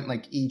represent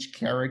like each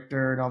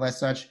character and all that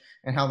such,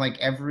 and how like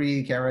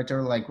every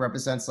character like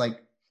represents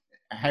like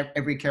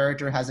every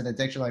character has an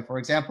addiction. Like for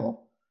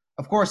example,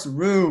 of course,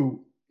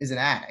 Rue is an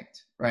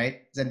addict,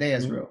 right?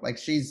 Zendaya's Mhm. Rue, like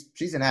she's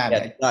an Yeah,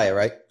 addict. Zendaya,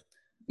 right?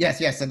 Yes,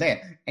 yes,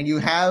 Zendaya, and you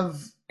have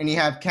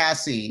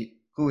Cassie,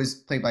 who is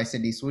played by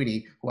Sydney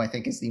Sweeney, who I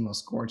think is the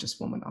most gorgeous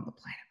woman on the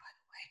planet,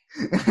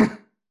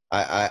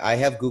 I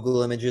have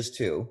Google Images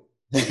too.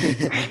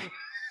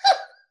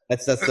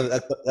 That's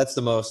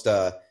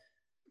the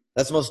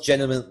most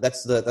gentleman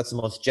that's the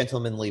most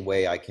gentlemanly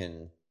way I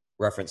can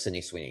reference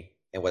Sydney Sweeney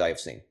and what I have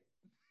seen.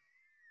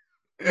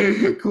 by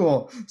the way.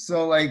 Cool.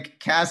 So like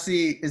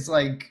Cassie is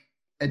like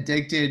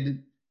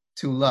addicted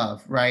to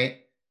love, right?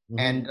 Hmm.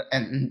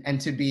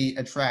 And to be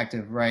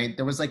attractive, right?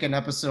 There was like an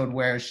episode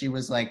where she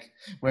was like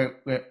where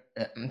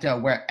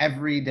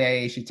every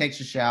day she takes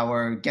a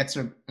shower, gets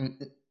her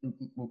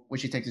when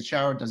she takes a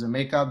shower, does her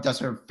makeup, does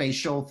her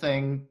facial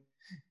thing,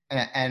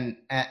 and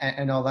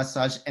all that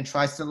such, and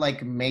tries to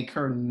like make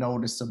her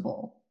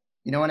noticeable.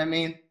 You know what I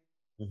mean?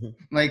 Hmm.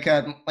 Like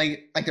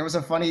there was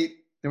a funny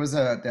there was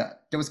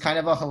kind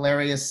of a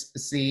hilarious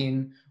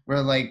scene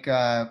where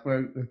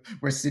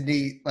where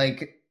Sydney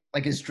like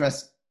is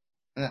dressed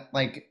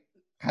like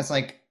has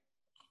like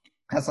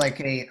has like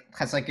a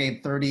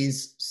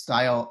 30s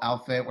style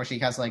outfit where she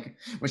has like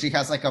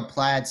a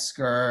plaid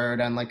skirt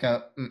and like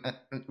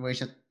where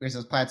she has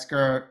a plaid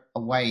skirt, a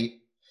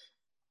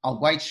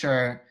white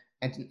shirt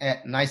and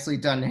nicely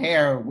done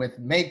hair with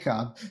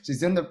makeup.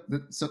 She's in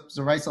so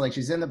right, so like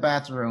she's in the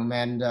bathroom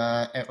and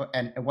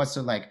what's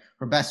her like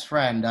her best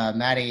friend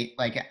Maddie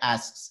like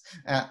asks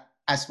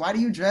why do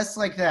you dress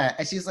like that,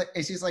 and she's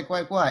like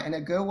what, in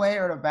a good way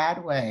or in a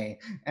bad way,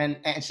 and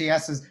she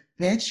asks,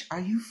 bitch, are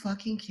you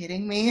fucking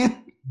kidding me?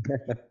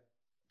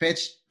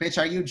 Bitch,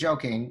 are you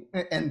joking?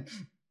 And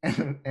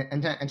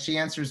she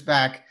answers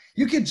back,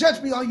 you can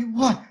judge me all you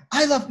want,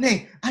 I love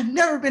Nate, I've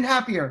never been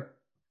happier.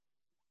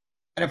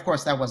 And of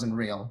course that wasn't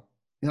real.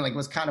 You know, like it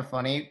was kind of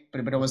funny, but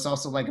it was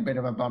also like a bit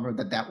of a bummer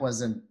that that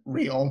wasn't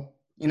real.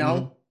 You Hmm.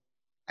 know,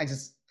 I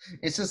just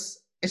it's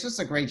just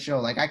a great show.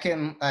 Like I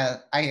can't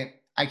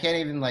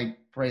even like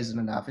praise it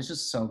enough. It's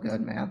just so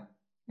good, man.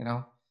 You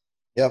know,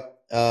 Yep.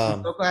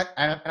 I'm so glad,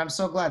 and I'm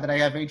so glad that I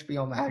have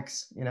HBO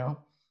Max. You know,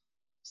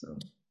 so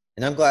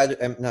And I'm glad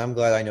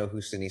I know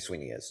who Sydney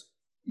Sweeney is.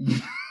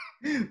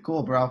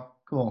 cool, bro.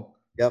 Cool.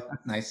 Yep.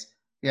 That's nice.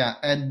 Yeah,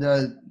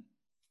 and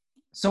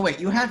so wait,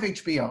 you have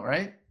HBO,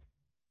 right?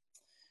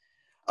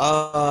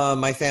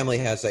 My family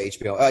has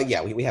HBO.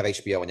 Yeah, we have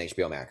HBO and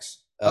HBO Max.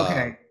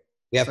 Okay,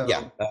 We have,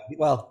 yeah. so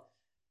Well,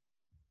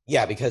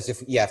 yeah, because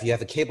if you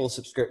have a cable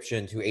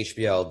subscription to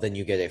HBO, then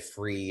you get a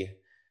free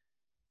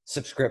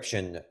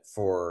subscription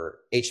for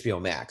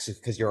HBO Max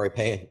because you're already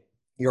paying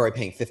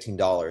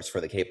 $15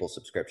 for the cable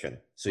subscription,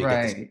 so you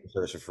get the right,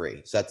 service for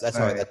free. So right. that's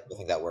I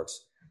think that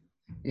works.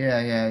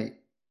 Yeah, yeah,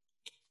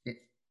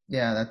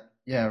 yeah,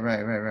 yeah,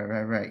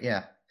 right.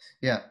 Yeah.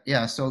 Yeah,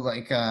 yeah. So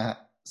like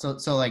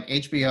so like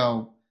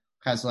HBO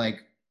has like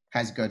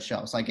has good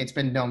shows. Like it's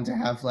been known to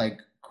have like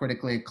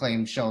critically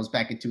acclaimed shows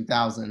back in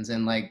 2000s,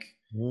 and like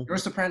Mhm. you're a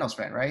Sopranos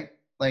fan, right?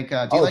 Like do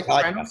you Oh like God,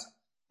 yeah. Sopranos?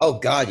 Oh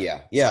God,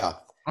 yeah, yeah.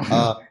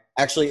 Uh,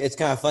 Actually, it's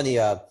kind of funny.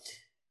 I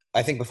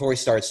think before we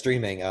started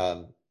streaming,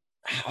 I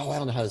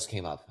don't know how this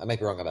came up. I might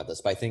be wrong about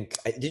this, but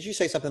did you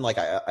say something like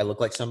I look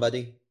like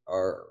somebody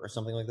or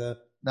something like that?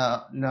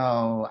 No,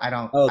 no,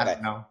 Oh, I okay.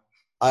 don't know.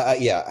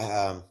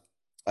 Yeah.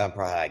 I'm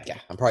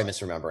probably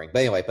misremembering. But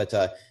anyway,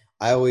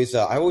 I always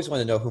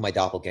want to know who my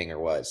doppelganger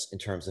was in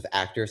terms of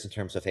actors, in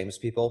terms of famous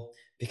people,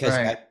 because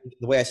Right.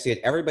 the way I see it,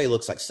 everybody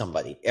looks like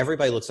somebody.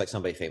 Everybody looks like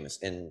somebody famous,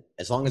 and Mhm.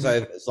 as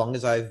long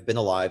as I've been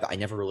alive, I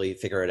never really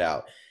figure it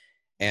out.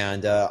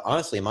 And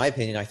honestly, in my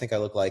opinion, I think I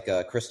look like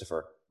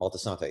Christopher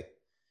Moltisanti. I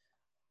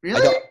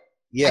don't. Really? I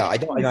Yeah,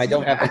 can't really I see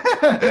don't have the.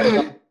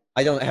 that.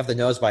 I don't have the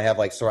nose, but I have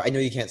like sort. I know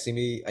you can't see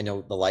me. I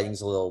know the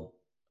lighting's a little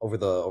over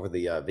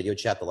the video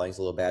chat. The lighting's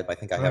a little bad, but I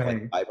think I have like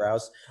Right.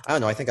 eyebrows. I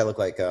don't know. I think I look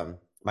like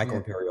Michael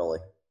Yeah. Imperioli.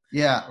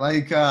 Yeah,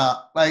 like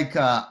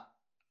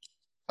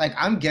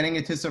I'm getting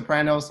into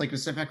Sopranos. Like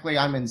specifically,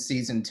 I'm in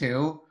season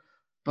two,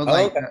 but Oh,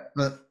 like, okay.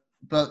 but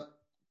but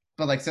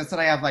like since that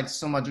I have like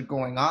so much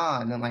going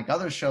on and like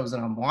other shows that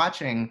I'm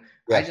watching,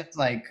 Yeah.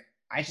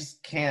 I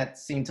just can't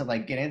seem to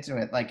like get into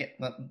it. Like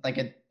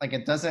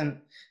it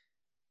doesn't.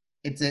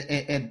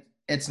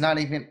 It's not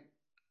even.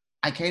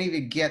 I can't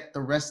even get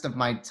the rest of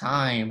my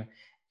time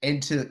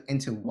into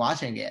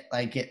watching it.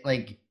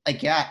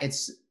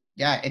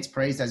 Yeah, it's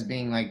praised as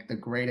being like the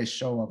greatest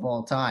show of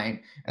all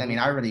time. I mean,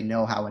 Mhm. I already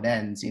know how it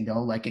ends, you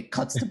know, like it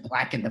cuts to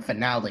black in the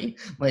finale.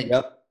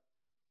 Yep.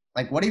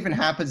 Like what even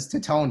happens to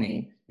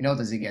Tony? You know,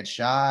 does he get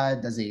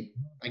shot? Does he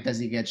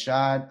get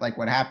shot? Like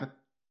what happened?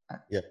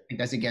 Yeah.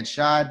 Does he get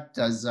shot?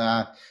 Does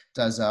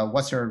does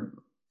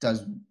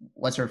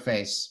what's her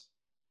face?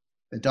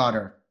 The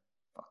daughter.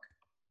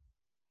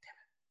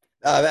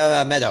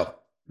 Meadow.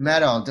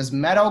 Meadow. Does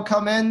Meadow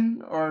come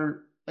in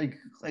or like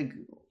like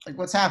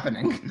what's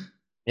happening?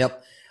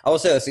 Yep. I will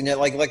say this. You know,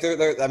 like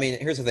I mean,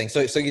 here's the thing.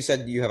 So you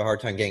said you have a hard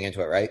time getting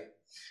into it, right?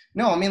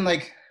 No, I mean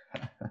like,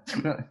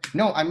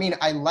 no, I mean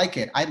I like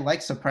it. I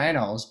like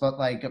Sopranos, but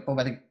like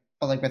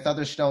with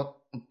other show,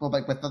 but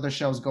like with other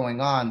shows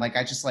going on, like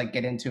I just like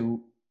getting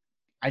in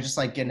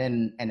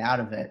and out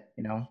of it,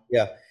 you know?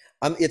 Yeah.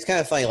 It's kind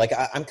of funny. Like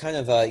I'm kind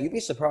of you'd be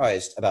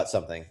surprised about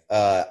something.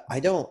 I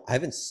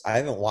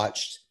haven't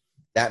watched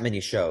that many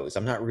shows.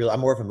 I'm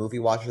more of a movie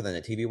watcher than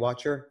a TV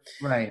watcher.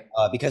 Right.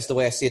 Because the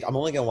way I see it, I'm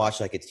only gonna watch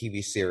like a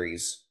TV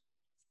series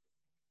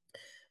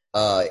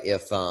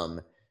if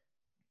I'm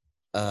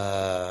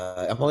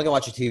only gonna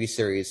watch a TV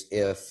series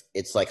if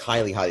it's like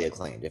highly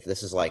acclaimed. If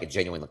this is like a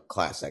genuine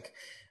classic,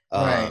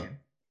 Right.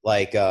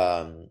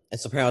 um, and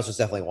Sopranos was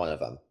definitely one of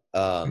them.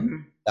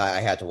 Mhm.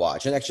 I had to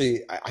watch. And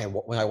actually,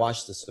 when I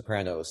watched The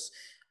Sopranos,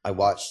 I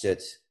watched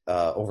it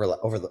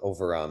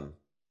um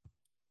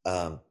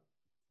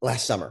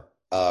last summer,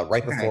 Okay.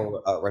 right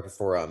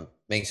before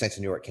Making Sense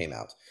of New York came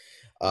out.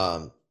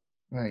 Um,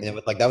 and Right. it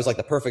was like that was like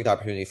the perfect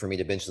opportunity for me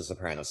to binge The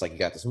Sopranos. Like you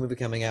got this movie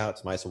coming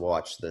out, might as well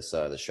watch this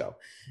show,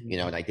 you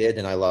know. And I did,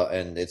 and I love,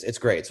 and it's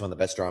great. It's one of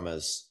the best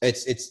dramas.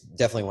 It's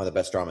definitely one of the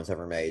best dramas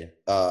ever made.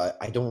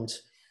 I don't.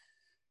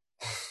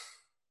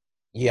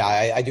 Yeah,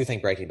 I do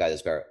think Breaking Bad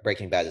is better.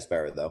 Breaking Bad is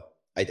better though.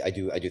 I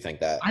do think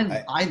that.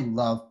 I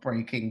love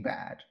Breaking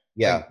Bad.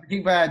 Yeah, Like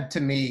Breaking Bad to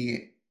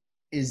me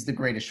is the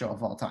greatest show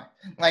of all time.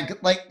 Like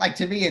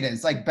to me it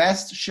is like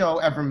best show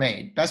ever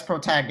made, best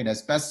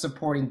protagonist, best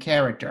supporting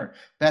character,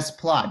 best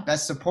plot,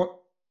 best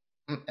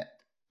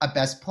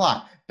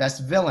plot,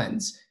 best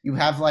villains. You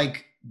have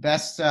like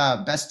best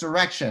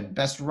direction,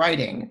 best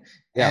writing,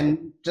 yeah.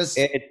 and just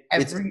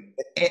It's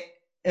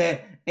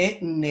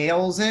it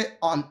nails it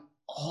on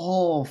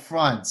all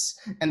fronts.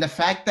 And the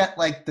fact that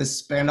like the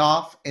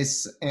spinoff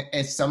is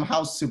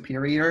somehow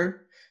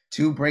superior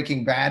to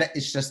Breaking Bad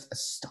is just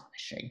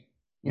astonishing.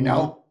 You mhm.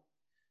 know?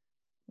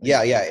 Yeah,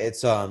 Like, yeah.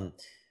 It's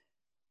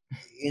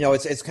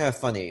kind of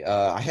funny.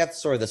 I have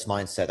sort of this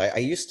mindset. I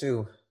used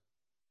to,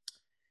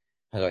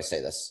 how do I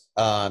say this?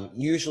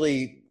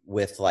 Usually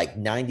with like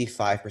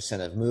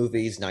 95% of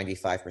movies,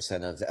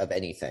 95% of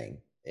anything,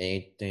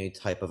 any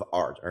type of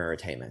art or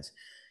entertainment,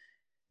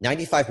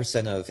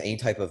 95% of any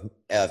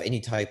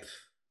type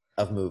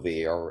of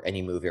movie or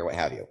any movie or what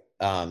have you.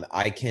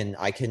 I can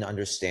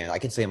understand. I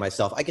can say to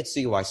myself, I could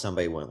see why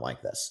somebody wouldn't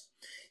like this,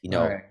 you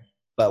know. right.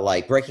 But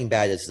like Breaking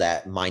Bad is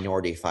that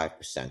minority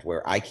 5%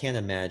 where I can't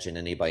imagine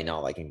anybody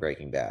not liking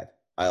Breaking Bad.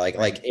 I Right.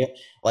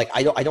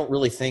 I don't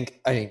really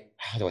think. I mean,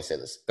 how do I say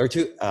this? There are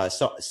two.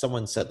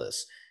 Someone said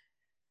this.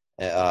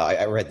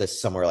 I read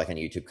this somewhere like on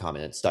a YouTube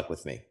comment. It stuck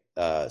with me.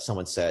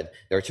 Someone said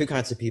there are two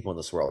kinds of people in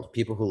this world: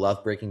 people who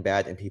love Breaking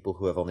Bad and people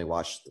who have only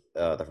watched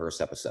the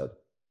first episode.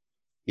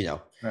 You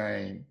know,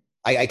 Right.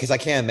 because I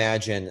can't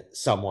imagine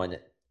someone.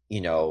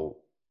 You know,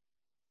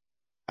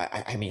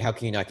 I mean, how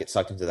can you not get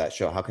sucked into that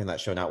show? How can that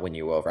show not win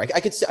you over? I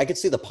could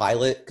see the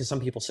pilot because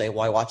some people say,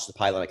 "Well, I watched the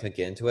pilot, I couldn't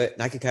get into it,"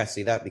 and I could kind of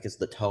see that because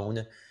the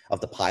tone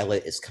of the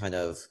pilot is kind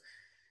of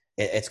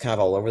it's kind of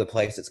all over the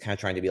place. It's kind of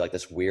trying to be like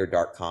this weird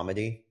dark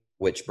comedy,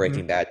 which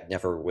Breaking Mhm. Bad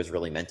never was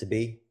really meant to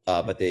be.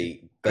 I But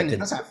mean, it then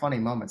does have funny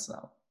moments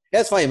though. yeah,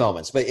 it's funny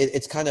moments, but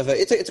it's kind of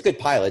it's a good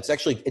pilot.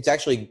 It's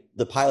actually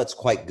the pilot's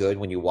quite good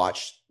when you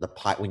watch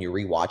when you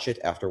rewatch it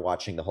after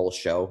watching the whole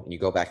show and you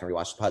go back and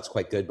rewatch the pilot. It's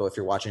quite good. But if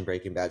you're watching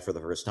Breaking Bad for the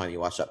first time, you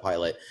watch that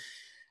pilot.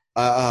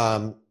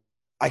 Um,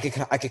 I could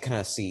kind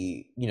of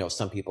see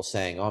some people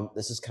saying, "Oh,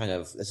 this is kind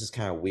of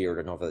weird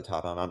and over the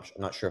top." I'm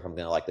not sure if I'm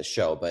going to like the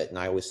show, but and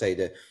I always say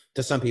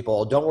to some people,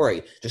 "Oh, don't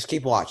worry, just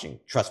keep watching.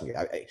 Trust me.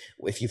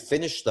 If you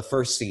finish the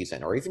first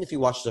season, or even if you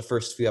watch the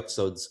first few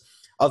episodes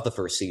of the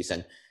first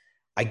season."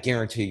 I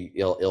guarantee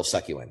it'll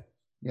suck you in.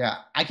 Yeah,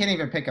 I can't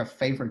even pick a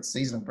favorite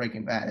season of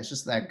Breaking Bad. It's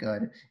just that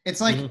good. Hmm.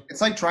 It's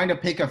like trying to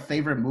pick a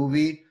favorite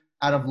movie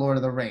out of Lord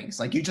of the Rings.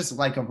 Like you just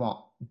like them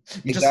all.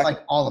 You just Exactly.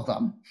 like all of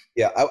them.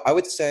 Yeah, I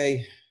would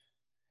say.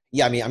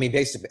 Yeah,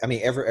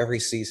 basically, every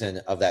season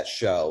of that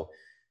show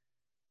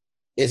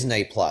is an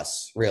A+,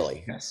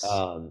 really. Yes,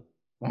 I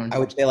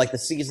would 100%. say like the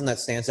season that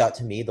stands out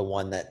to me, the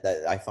one that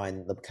I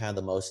find the kind of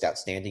the most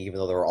outstanding, even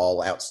though they're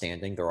all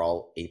outstanding, they're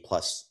all A+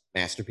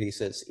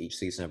 masterpieces. Each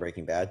season of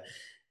Breaking Bad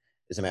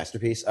is a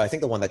masterpiece. I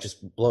think the one that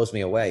just blows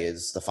me away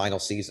is the final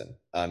season.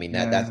 I mean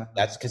Yeah,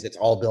 that's because it's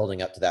all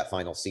building up to that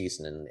final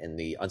season and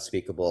the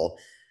unspeakable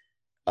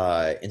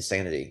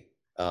insanity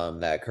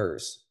that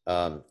occurs.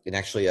 And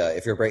actually,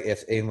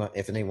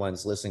 if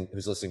anyone's listening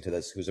who's listening to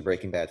this who's a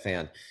Breaking Bad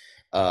fan,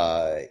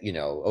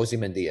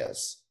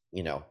 Ozymandias,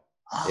 if oh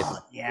if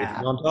you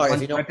yeah, know the if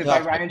one you know directed what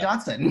I'm by talking Ryan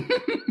Johnson.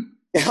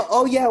 about.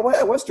 Oh yeah, well,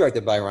 it was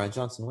directed by Ryan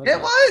Johnson, wasn't It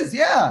it? was,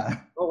 yeah,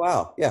 Oh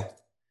wow, yeah,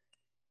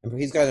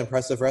 he's got an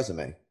impressive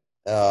resume.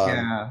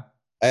 Um,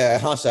 yeah,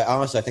 honestly,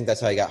 I think that's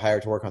how he got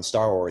hired to work on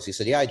Star Wars. He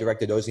said, "Yeah, I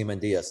directed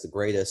Ozymandias, the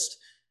greatest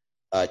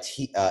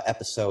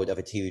episode of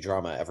a TV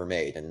drama ever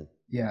made," and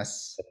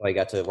yes. that's why he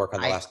got to work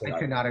on the Last I Jedi.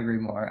 could not agree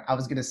more. I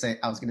was gonna say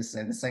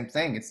the same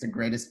thing. It's the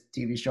greatest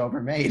TV show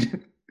ever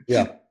made.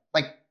 Yeah,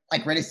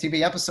 like greatest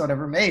TV episode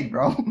ever made,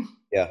 bro.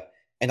 yeah.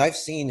 And I'm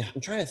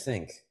trying to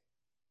think.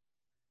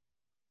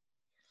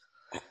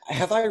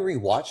 Have I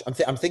rewatched?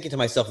 I'm thinking to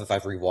myself if I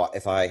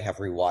have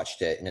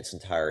rewatched it in its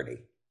entirety.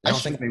 I I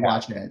don't think should be I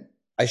have. watching it.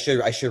 I should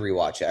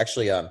rewatch it.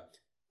 Actually,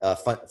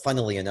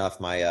 funnily enough,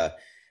 my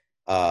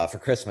for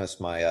Christmas,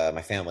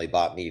 my family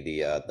bought me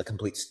the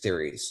complete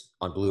series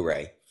on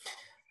Blu-ray.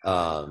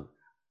 Um,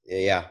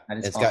 yeah, That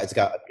is it's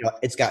got awesome.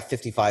 it's got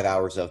 55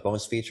 hours of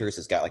bonus features.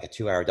 It's got like a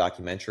 2 hour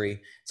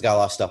documentary. It's got a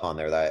lot of stuff on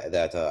there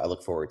that I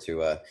look forward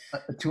to. A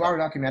 2 hour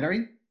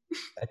documentary?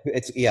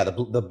 It's yeah,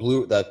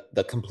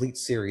 the complete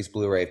series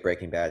Blu-ray of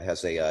Breaking Bad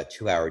has a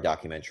 2 hour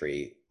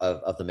documentary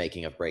of the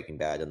making of Breaking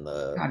Bad and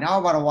the God, now I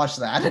want to watch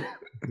that.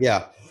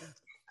 yeah.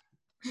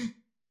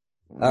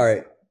 All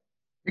right.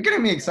 You're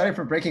getting me excited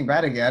for Breaking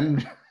Bad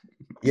again.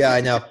 Yeah,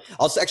 I know.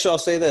 I'll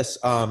say this.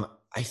 I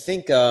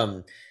think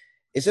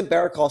isn't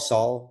Better Call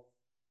Saul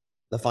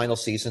the final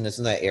season?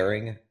 Isn't that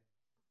airing?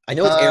 I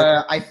know it's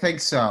airing. I think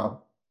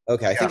so.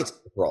 Okay, I think Yeah. it's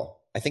April.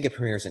 I think it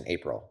premieres in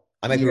April.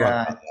 I might be wrong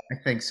Yeah, about I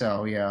think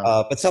so.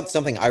 Yeah. but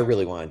something I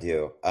really want to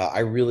do. I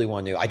really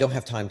want to. I don't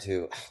have time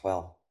to.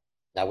 Well,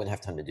 I wouldn't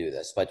have time to do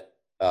this, but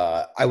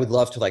I would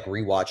love to like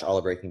rewatch all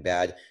of Breaking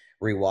Bad,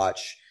 rewatch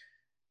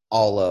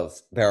all of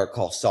Better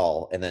Call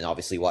Saul, and then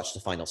obviously watch the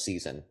final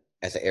season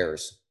as it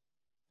airs.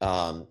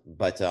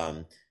 But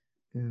Yeah.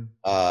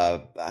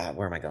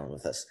 where am I going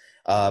with this?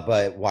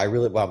 But what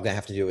I'm gonna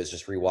have to do is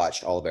just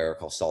rewatch all of Better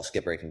Call Saul,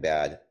 skip Breaking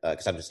Bad,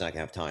 because I'm just not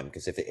gonna have time.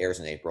 Because if it airs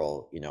in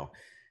April,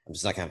 I'm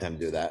just not gonna have time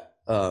to do that.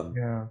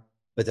 Yeah.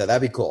 But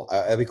that'd be cool.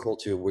 That'd be cool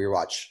to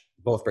rewatch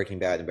both Breaking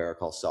Bad and Better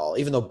Call Saul.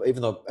 Even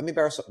though I mean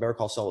Better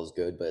Call Saul is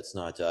good, but it's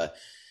not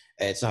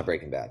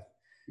Breaking Bad. Uh,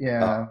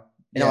 Yeah. and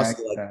Yeah. I also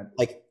get that.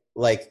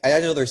 like I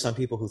know there's some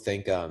people who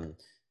think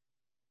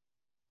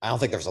I don't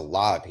think there's a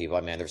lot of people.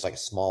 I mean, there's like a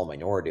small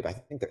minority, but I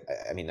think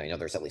I mean I know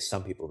there's at least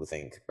some people who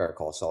think Better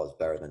Call Saul is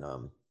better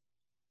than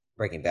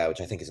Breaking Bad,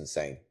 which I think is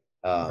insane.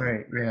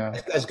 Right. Yeah.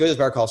 As good as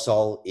Better Call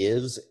Saul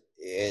is,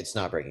 it's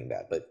not Breaking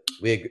Bad. But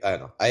I don't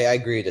know. I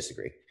agree to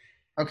disagree.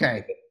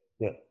 Okay.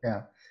 Yeah.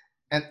 Yeah.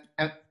 And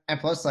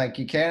plus, like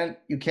you can't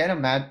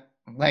imagine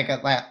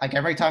like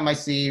every time I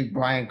see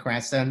Bryan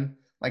Cranston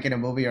like in a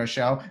movie or a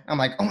show, I'm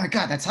like, oh my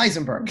God, that's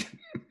Heisenberg.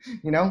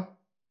 you know,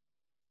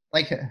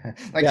 like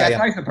like Yeah, that's yeah.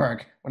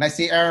 Heisenberg. When I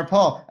see Aaron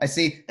Paul, I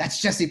see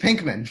that's Jesse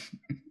Pinkman.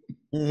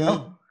 you know?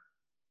 Hmm.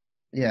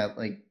 Yeah,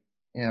 like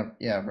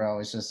yeah, bro.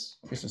 It's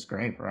just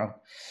great, bro.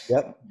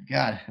 Yep.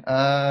 God.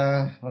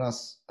 What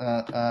else?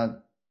 What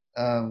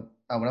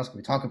else can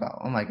we talk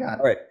about? Oh my God.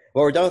 All right.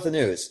 Well, we're done with the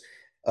news.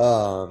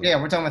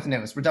 Yeah, we're done with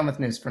news. We're done with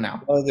news for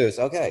now. Done with the news.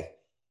 Okay.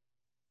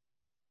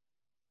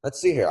 Let's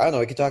see here. I don't know.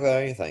 We could talk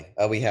about anything.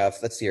 We have.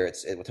 Let's see here.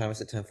 What time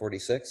is it?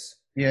 10:46.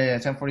 Yeah,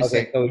 Okay.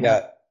 10:46. So You we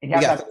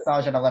have got that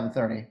massage at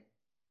 11:30.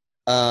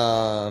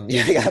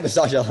 yeah, I got a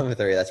massage at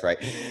 11:30. That's right.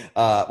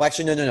 Well,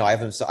 actually, no. I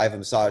have a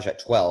massage at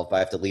 12, but I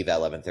have to leave at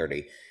 11:30,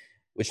 Of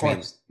which means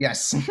course.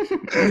 Yes.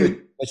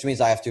 which means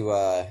I have to.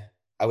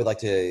 I would like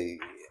to.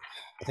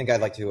 I think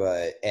I'd like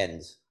to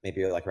end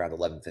maybe like around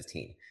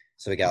 11:15.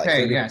 So we got like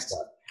Okay, 30 minutes yes.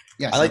 left.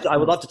 Yes. I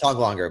would love to talk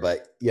longer,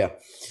 but yeah.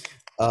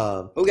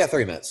 But we got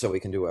 30 minutes, so we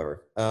can do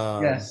whatever.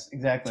 Yes, So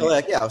exactly.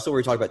 like yeah, so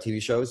we're talking about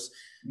TV shows.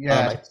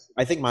 Yeah.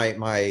 I think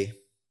my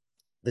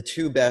the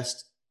two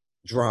best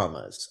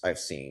dramas I've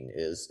seen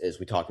is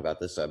we talked about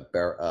this not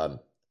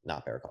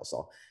Better Call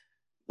Saul,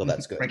 though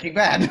that's good. Breaking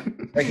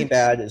Bad. Breaking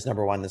Bad is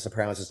number one. The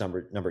Sopranos is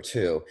number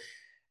two.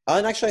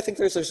 And actually, I think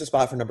there's a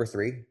spot for number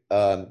three.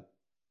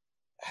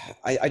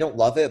 I don't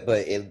love it,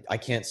 but I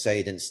can't say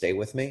it didn't stay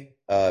with me.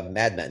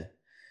 Mad Men.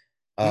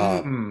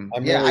 I'm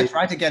Yeah, I really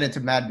tried to get into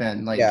Mad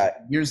Men like yeah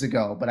years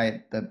ago, but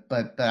I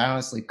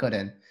honestly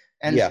couldn't.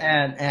 And yeah.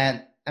 and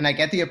and and I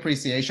get the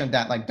appreciation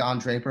that like Don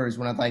Draper is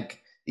one of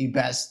like the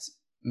best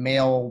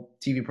male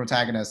TV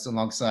protagonists Mhm.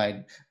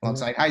 alongside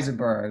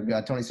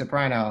Heisenberg, Tony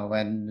Soprano,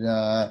 and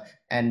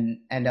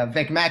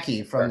Vic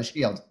Mackey from The Sure.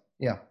 Shield.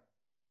 Yeah.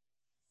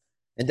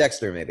 And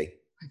Dexter maybe.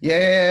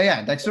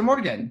 Yeah. Dexter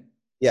Morgan.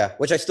 Yeah,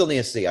 which I still need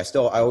to see. I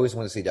always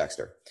want to see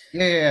Dexter.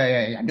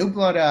 Yeah. New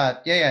Blood.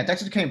 Yeah.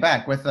 Dexter came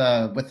back with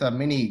a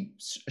mini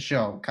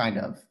show, kind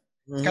of.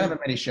 It's kind of Hmm.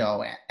 a mini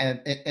show,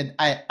 and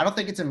I don't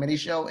think it's a mini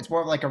show. It's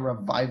more of like a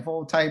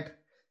revival type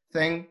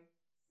thing,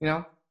 you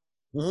know?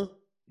 Hmm.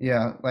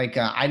 Yeah. Like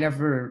I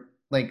never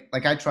like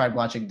I tried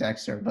watching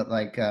Dexter, but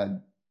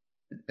but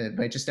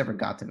it just never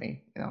got to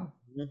me, you know?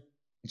 Hmm.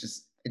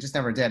 It just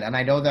never did. And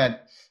I know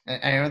that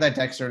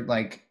Dexter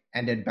like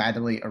ended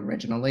badly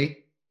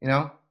originally, you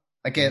know?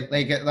 Like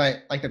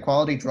the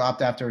quality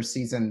dropped after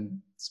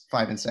season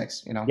 5 and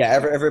 6, you know? Yeah,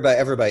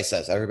 everybody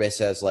says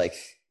like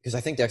because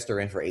I think Dexter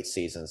ran for 8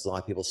 seasons. A lot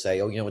of people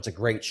say, oh, it's a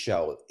great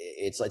show.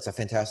 It's a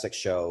fantastic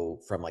show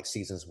from like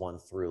seasons one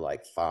through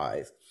like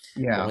five.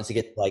 But Yeah. once you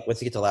get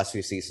to the last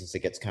few seasons, it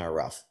gets kind of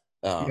rough.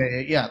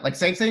 Yeah. Like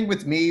same thing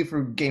with me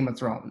for Game of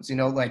Thrones.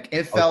 Like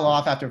it Oh, fell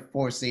off after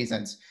 4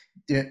 seasons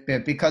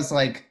because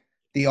like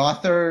the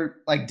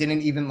author like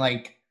didn't even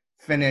like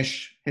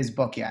finish his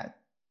book yet.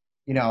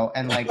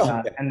 And like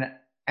okay.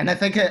 and I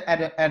think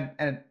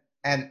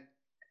and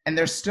and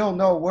there's still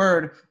no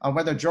word on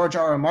whether George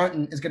R. R.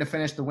 Martin is going to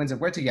finish the Winds of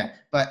Winter yet.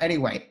 But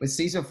anyway, with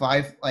season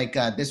five, like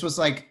this was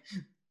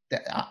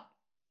uh,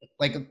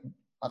 like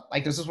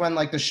like this is when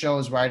like the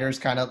show's writers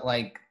kind of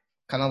like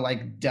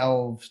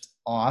delved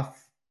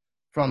off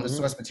from the Mm-hmm.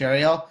 source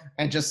material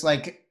and just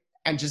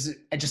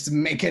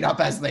make it up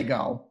as they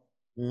go.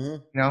 Mm-hmm.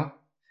 You know,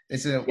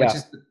 it's a Yeah.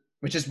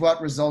 which is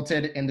what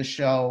resulted in the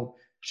show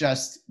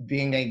just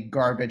being a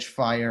garbage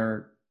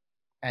fire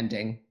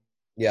ending.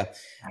 Yeah.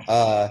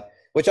 Uh,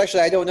 which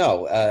actually I don't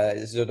know.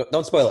 So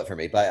don't spoil it for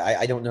me, but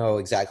I don't know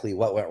exactly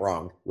what went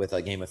wrong with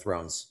Game of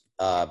Thrones.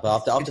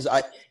 But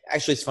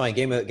actually, it's fine.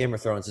 Game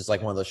of Thrones is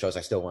like one of those shows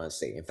I still want to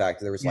see. In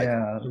fact, there was like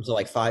Yeah. in terms of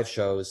like five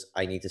shows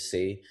I need to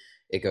see.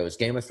 It goes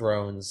Game of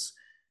Thrones,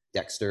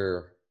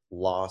 Dexter,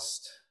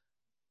 Lost.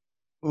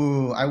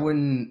 Ooh, I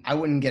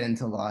wouldn't get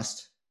into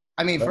Lost.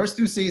 I mean, But first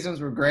two seasons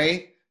were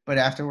great, but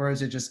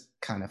afterwards it just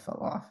kind of fell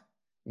off.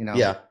 You know.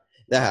 yeah,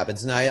 that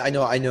happens. And I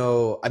know.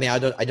 I mean, I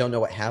don't know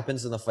what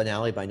happens in the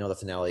finale, but I know the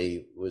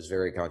finale was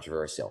very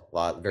controversial. A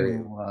lot, It very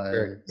was.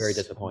 Oh my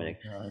disappointing.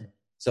 God.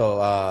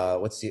 So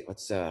what's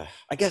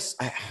I guess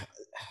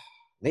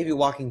maybe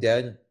Walking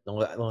Dead. The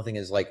only thing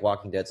is like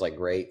Walking Dead's like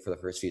great for the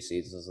first few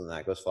seasons and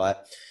that goes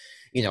flat.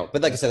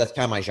 But like I said, that's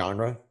kind of my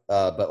genre.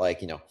 But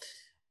like,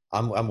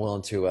 I'm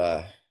willing to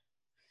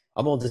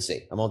I'm willing to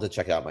see. I'm willing to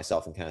check it out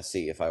myself and kind of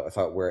see if I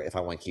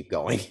want to keep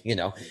going,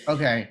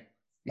 Okay.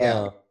 Yeah.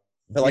 Uh,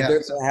 but like Yeah.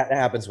 that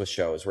happens with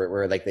shows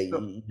where like So,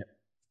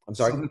 I'm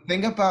so sorry. the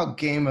thing about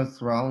Game of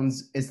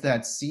Thrones is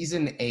that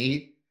season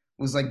eight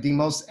was like the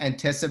most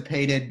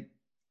anticipated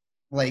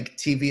like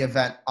TV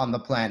event on the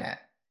planet.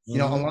 Hmm.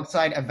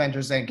 Alongside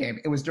Avengers Endgame.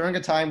 It was during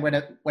a time when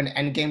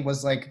Endgame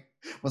was like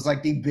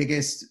the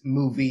biggest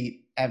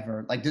movie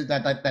ever. Like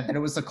that it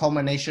was the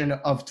culmination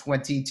of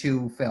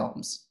 22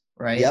 films,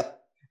 right? Yep.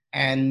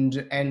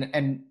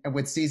 And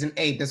with season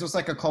eight, this was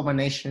like a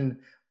culmination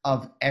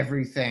of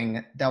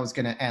everything that was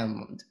gonna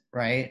end,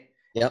 right?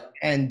 Yep.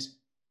 And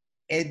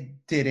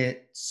it did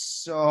it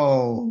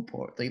so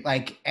poorly.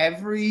 Like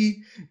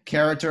every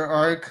character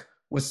arc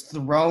was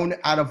thrown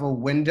out of a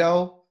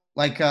window,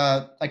 like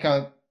a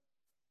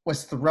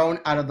was thrown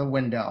out of the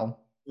window.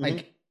 Hmm.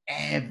 Like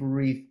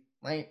every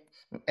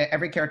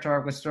character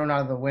arc was thrown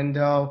out of the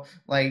window.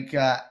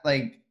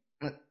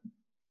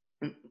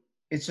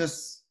 It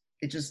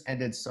just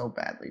ended so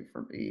badly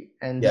for me,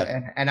 and Yeah.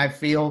 and and I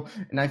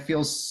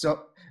feel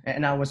so,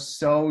 and I was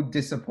so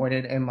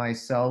disappointed in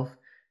myself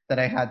that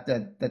I had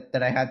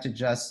to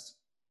just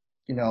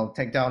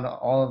take down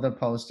all of the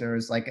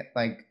posters. Like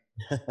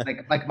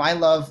my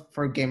love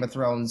for Game of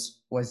Thrones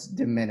was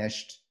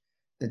diminished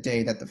the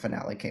day that the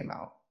finale came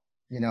out.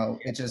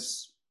 It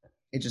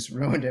just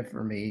ruined it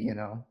for me.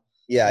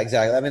 Yeah,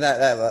 exactly. I mean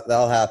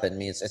that'll happen. I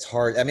mean it's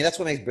hard. I mean that's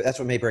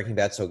what made Breaking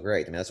Bad so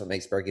great. I mean that's what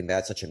makes Breaking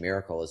Bad such a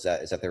miracle is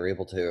that they're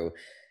able to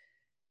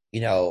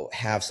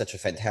have such a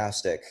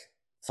fantastic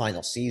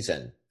final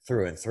season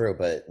through and through,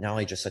 but not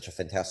only just such a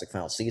fantastic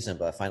final season,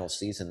 but a final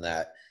season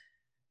that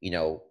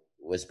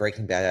was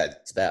Breaking Bad at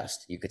its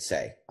best, you could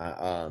say.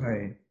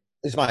 Right.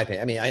 This is my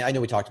opinion. I mean, I know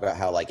we talked about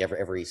how like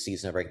every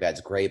season of Breaking Bad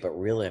is great, but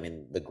really, I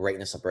mean, the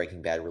greatness of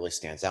Breaking Bad really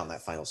stands out in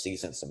that final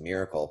season. It's a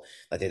miracle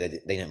that they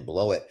didn't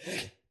blow it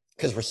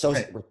because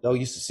Right. we're so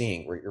used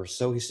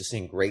to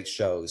seeing great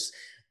shows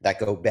that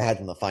go bad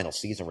in the final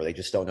season where they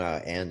just don't know how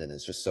to end, and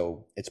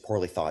it's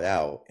poorly thought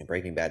out. And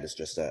Breaking Bad is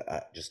just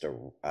a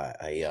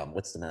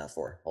what's the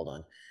metaphor? Hold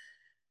on.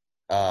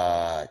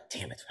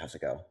 Damn it, how's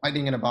it go?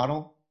 Lightning in a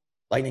bottle.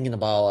 Lightning in the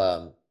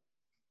ball.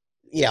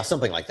 Yeah,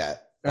 something like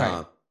that.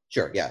 Right.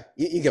 Sure, yeah,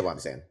 you get what I'm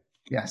saying.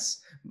 Yes.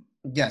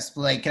 Yes.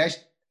 Blake, can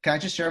I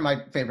just share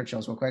my favorite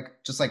shows real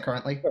quick? Just like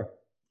currently. Sure.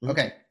 Mhm.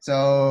 Okay.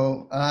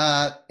 So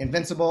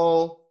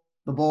Invincible,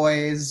 The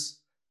Boys,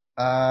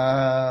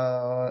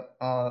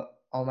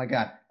 oh my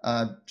God.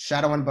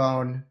 Shadow and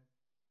Bone.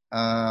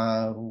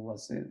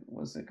 What's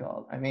it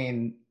called? I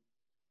mean,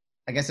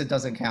 I guess it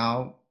doesn't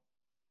count.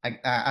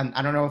 I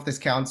don't know if this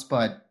counts,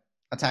 but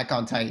Attack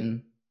on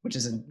Titan, which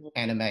is an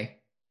anime.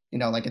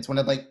 Like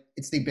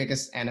it's the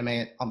biggest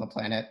anime on the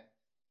planet,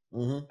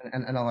 Hmm.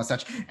 and all that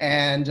such.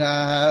 And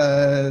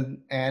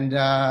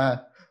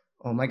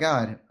oh my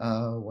God,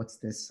 what's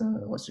this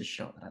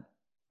show that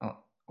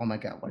oh my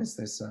God, what is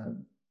this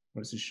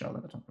show that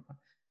I'm talking about?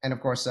 And of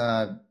course,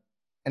 The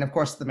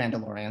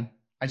Mandalorian.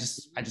 I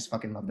just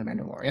fucking love The Yeah,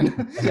 a lot of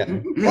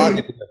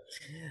Mandalorian. people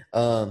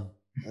do.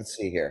 Let's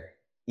see here.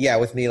 Yeah,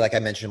 with me, like I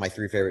mentioned, my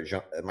three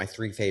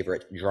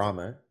favorite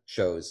drama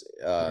shows.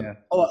 Yeah.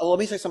 Let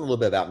me say something a little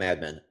bit about Mad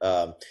Men.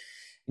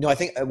 I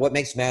think what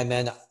makes Mad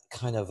Men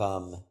kind of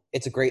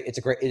it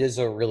is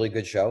a really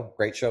good show,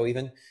 great show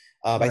even.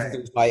 I think Right.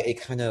 there's why it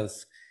kind of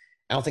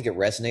I don't think it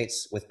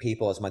resonates with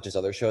people as much as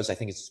other shows. I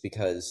think it's just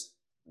because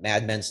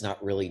Mad Men's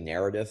not really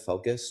narrative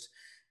focused.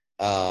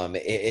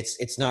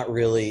 It's not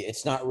really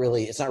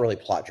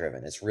plot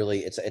driven.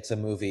 It's a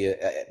movie,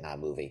 not a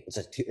movie.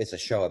 It's a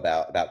show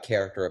about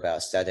character,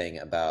 about setting,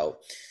 about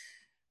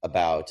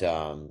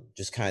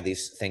just kind of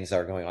these things that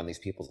are going on in these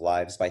people's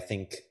lives. But I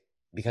think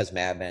because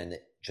Mad Men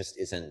just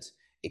isn't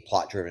a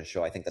plot driven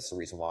show. I think that's the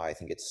reason why I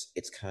think it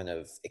kind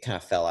of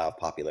fell out of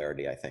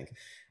popularity. I think,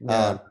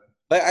 Yeah.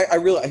 but I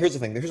really here's the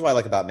thing. Here's what I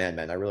like about Mad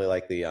Men. I really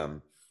like the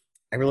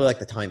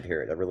time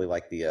period. I really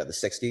like the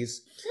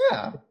 '60s.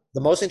 Yeah.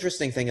 The most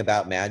interesting thing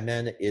about Mad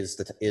Men is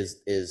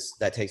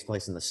that takes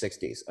place in the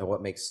 '60s, and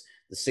what makes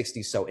the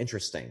 '60s so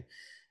interesting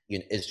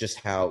is just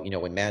how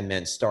when Mad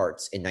Men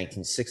starts in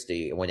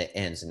 1960 and when it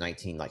ends in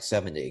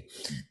 1970.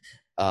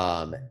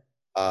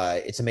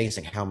 It's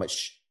amazing how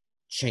much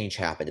change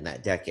happened in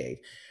that decade.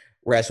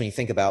 Whereas when you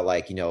think about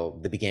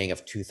the beginning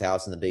of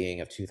 2000, the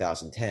beginning of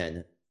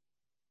 2010,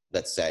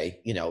 let's say,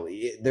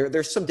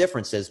 there's some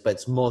differences, but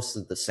it's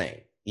mostly the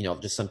same.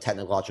 Just some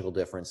technological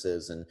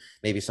differences and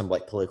maybe some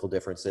like political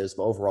differences,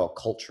 but overall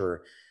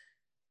culture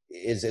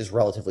is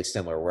relatively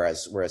similar.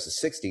 Whereas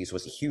the '60s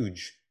was a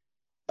huge,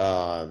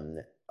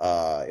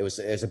 it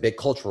was a big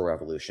cultural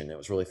revolution. It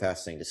was really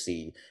fascinating to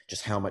see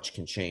just how much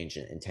can change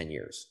in 10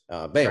 years.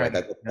 But anyway, Right.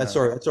 that's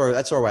Yeah. sort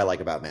of what I like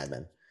about Mad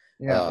Men.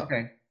 Yeah.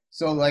 Okay.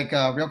 So like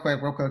real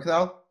quick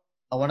though,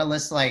 I want to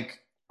list like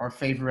our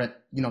favorite,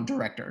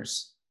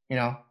 directors.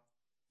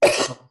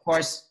 Of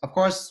course,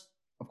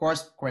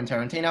 Quentin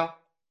Tarantino,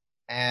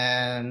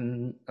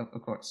 and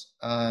of course,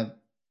 I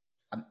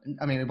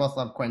mean, we both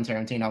love Quentin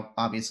Tarantino,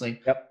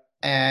 obviously. Yep.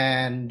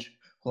 And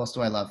who else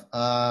do I love?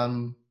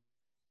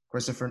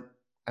 Christopher.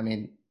 I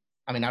mean,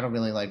 I don't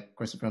really like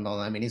Christopher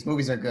Nolan. I mean, his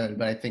movies are good,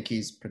 but I think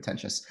he's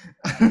pretentious.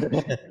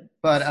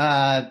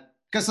 But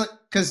because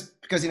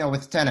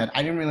with Tenet,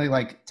 I didn't really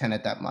like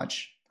Tenet that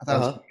much. I thought it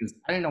was confused.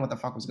 I didn't know what the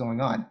fuck was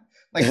going on.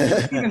 Like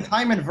even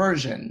time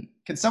inversion.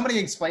 Can somebody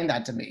explain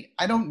that to me?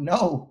 I don't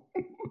know.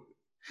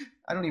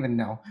 I don't even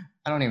know.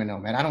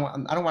 Man. I don't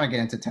want to get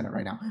into Tenet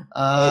right now.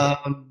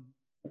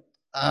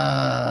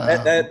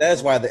 That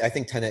is why I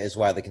think Tenet is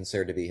widely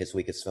considered to be his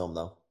weakest film,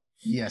 though.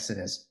 Yes, it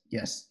is.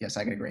 Yes,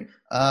 I can agree.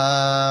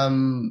 Oh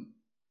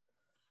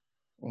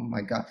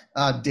my God.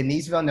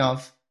 Denis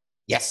Villeneuve.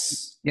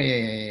 Yes.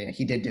 Yeah.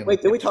 He did do Wait,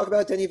 it. did we talk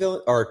about Denis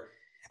Villeneuve? Or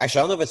actually,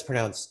 I don't know if it's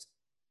pronounced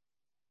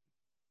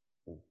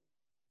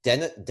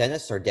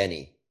Dennis or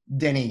Denny.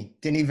 Denis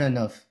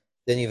Villeneuve.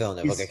 Denis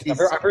Villeneuve. Okay, I've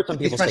heard some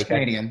He's people French say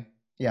Canadian.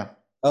 Yeah.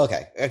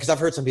 Okay, because I've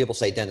heard some people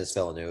say Dennis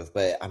Villeneuve,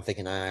 but I'm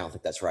thinking I don't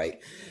think that's right.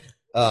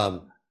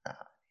 Um,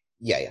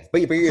 yeah.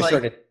 But you're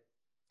starting.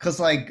 Because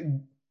like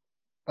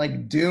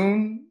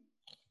Dune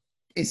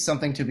is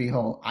something to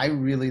behold. I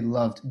really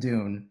loved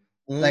Dune.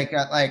 Like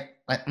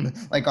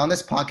on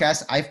this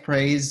podcast, I've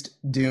praised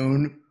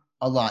Dune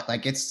a lot.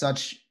 Like it's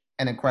such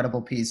an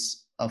incredible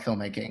piece of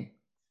filmmaking.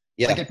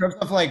 Like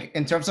Yeah.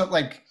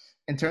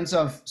 in terms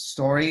of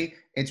story,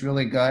 it's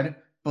really good.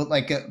 But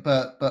like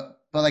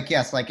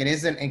yes, like it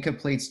is an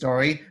incomplete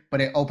story, but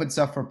it opens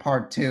up for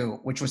part two,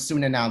 which was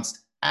soon announced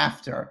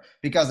after.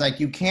 Because like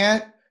you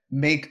can't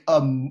make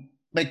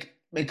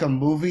make a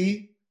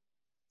movie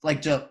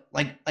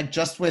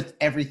just with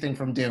everything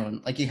from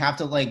Dune. Like you have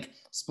to like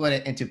split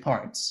it into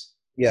parts.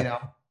 Yeah.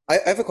 I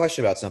have a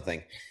question about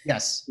something.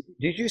 Yes.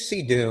 Did you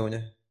see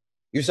Dune?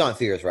 You saw it in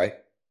theaters, right?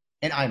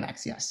 In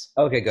IMAX, yes.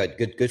 Okay,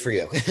 good for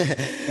you. Yes.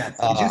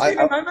 Did you see it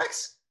in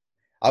IMAX?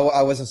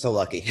 I wasn't so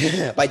lucky,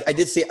 but I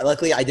did see.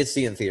 Luckily, I did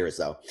see it in theaters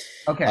though.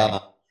 Okay.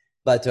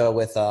 But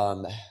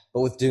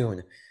with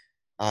Dune,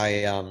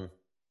 I oh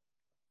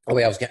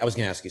wait, I was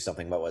gonna ask you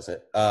something. What was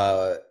it?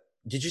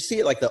 Did you see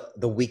it like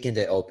the weekend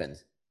it opened?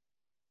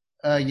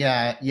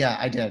 Yeah,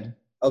 I did.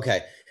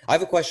 Okay, I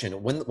have a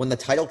question. When the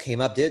title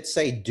came up, did it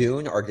say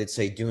Dune or did it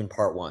say Dune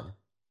Part One?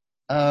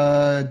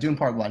 Dune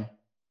Part One.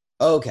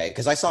 Okay,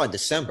 because I saw it in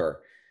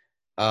December.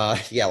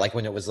 Yeah, like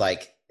when it was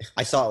like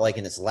I saw it like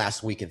in its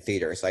last week in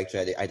theaters. So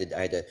actually, I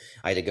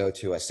had to go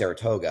to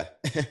Saratoga.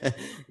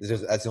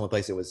 That's the only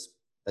place it was.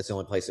 That's the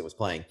only place it was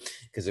playing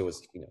because it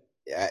was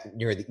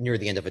near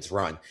the end of its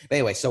run. But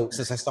anyway, so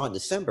since I saw it in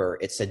December,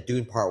 it said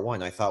Dune Part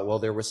One. I thought, well,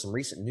 there was some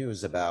recent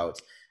news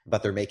about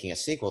they're making a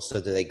sequel.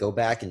 So do they go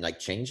back and like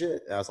change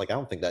it? And I was like, I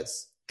don't think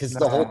that's because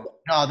the whole.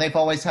 No, they've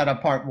always had a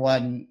Part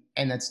One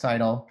in its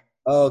title.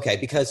 Oh, okay,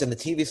 because in the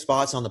TV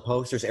spots on the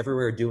posters,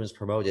 everywhere Dune is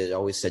promoted, it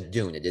always said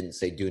Dune. It didn't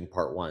say Dune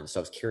Part One.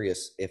 So I was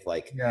curious if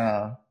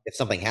if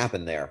something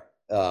happened there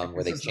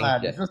where they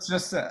changed it. There's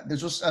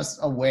just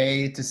a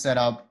way to set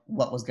up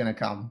what was gonna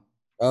come.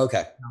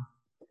 Okay.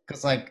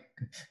 Because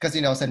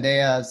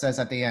Zendaya says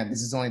at the end,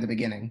 this is only the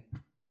beginning.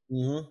 Mm-hmm.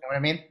 You know what I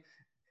mean?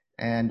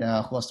 And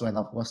who else do I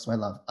love? What's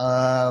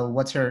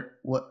her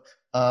what?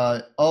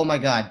 Oh my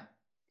God,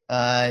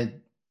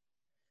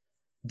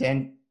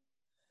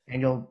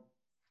 Daniel.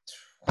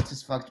 What's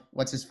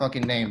his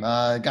fucking name?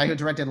 Guy who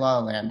directed La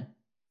La Land.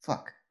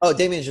 Fuck. Oh,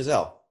 Damien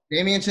Chazelle.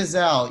 Damien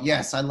Chazelle.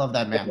 Yes, I love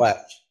that man.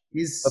 Whiplash.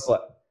 He's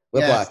Whiplash.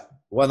 Yes.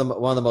 One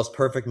of the most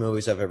perfect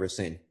movies I've ever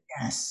seen.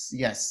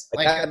 Yes.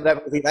 Like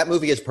that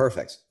movie is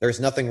perfect. There's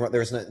nothing.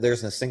 There's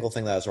a single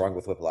thing that is wrong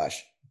with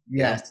Whiplash.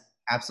 Yes,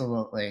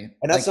 absolutely.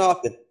 And that's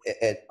not.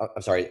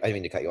 I'm sorry, I didn't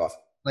mean to cut you off.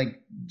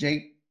 Like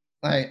Jake,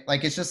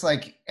 like it's just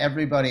like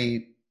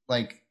everybody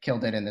like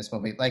killed it in this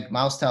movie. Like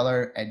Miles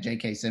Teller and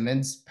J.K.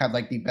 Simmons have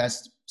like the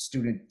best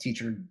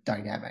student-teacher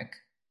dynamic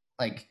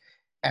like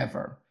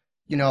ever.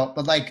 you know,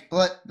 but like,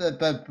 but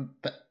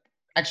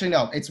actually,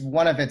 no, it's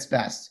one of its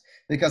best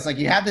because like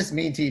you have this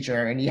mean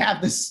teacher and you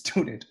have this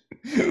student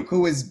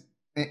who is,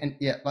 and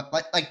yeah,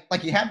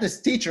 like you have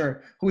this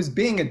teacher who is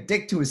being a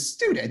dick to his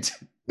student,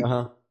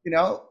 Uh-huh. you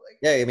know?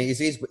 Yeah, I mean,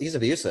 he's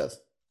abusive.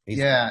 He's,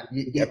 Yeah, I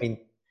mean,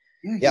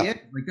 yeah, he yeah. is.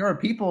 Like there are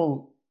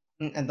people,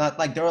 and that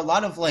like there are a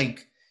lot of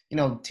like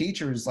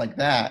teachers like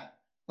that,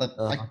 like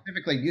Uh-huh.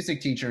 specifically music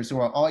teachers who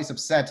are always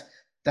upset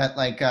that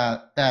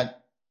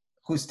that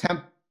whose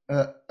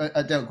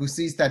who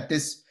sees that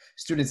this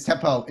student's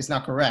tempo is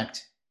not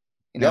correct.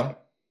 You know,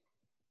 Yep.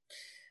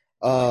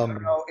 like I don't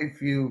Um, know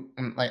if you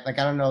like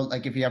I don't know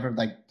like if you ever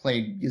like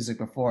played music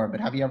before, but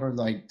have you ever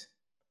like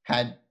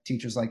had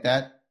teachers like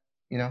that?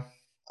 You know,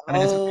 I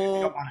mean, it's okay if you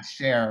uh, don't want to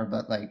share,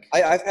 but like I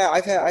had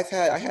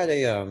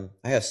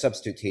a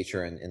substitute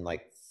teacher in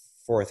like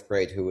fourth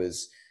grade who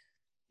was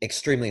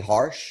extremely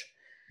harsh.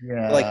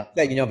 Like yeah. you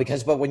said, you know,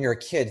 because but when you're a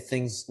kid,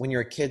 things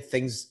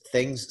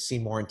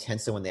seem more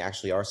intense than when they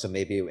actually are. So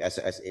maybe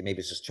maybe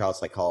it's just child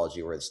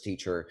psychology where this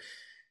teacher,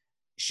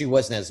 she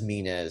wasn't as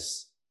mean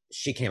as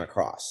she came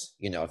across,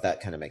 you know, if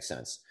that kind of makes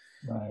sense.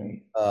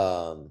 Right.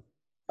 Um,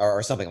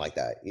 or something like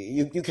that.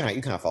 You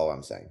kind of follow what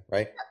I'm saying,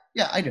 right?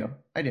 Yeah, I do.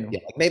 I do. Yeah,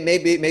 like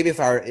maybe if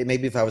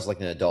I was like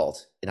an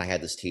adult and I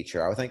had this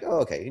teacher, I would think, oh,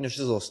 okay, you know, she's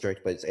a little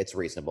strict, but it's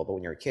reasonable. But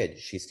when you're a kid,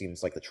 she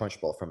seems like the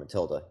Trunchbull from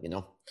Matilda, you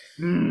know?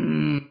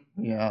 Yeah.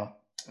 Yeah.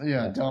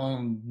 Yeah.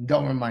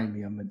 Don't remind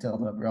me of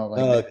Matilda, bro.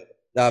 Like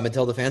Uh,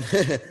 Matilda fan.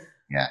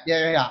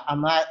 yeah.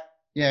 I'm not.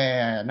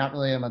 Yeah. Not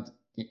really.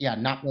 Yeah.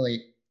 Not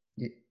really.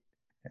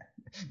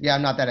 Yeah.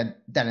 I'm not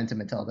that into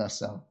Matilda.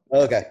 So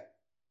Okay.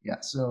 yeah.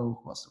 So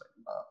who else do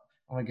I love?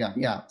 Oh my god.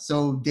 Yeah.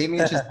 So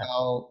Damien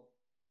Chazelle.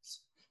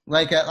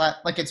 Like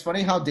it's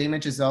funny how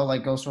Damien Chazelle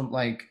like goes from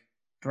like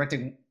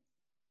directing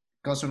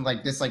goes from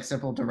like this like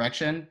simple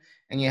direction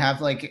and you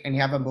have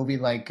a movie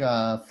like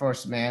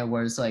First Man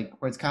where it's like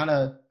where his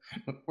camera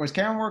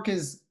work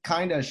is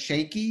kind of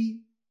shaky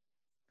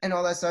and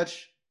all that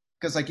such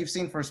because like you've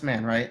seen First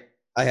Man, right?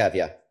 I have,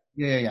 yeah.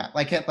 Yeah.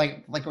 Like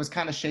it was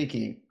kind of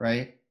shaky,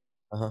 right?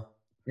 Uh-huh.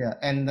 Yeah,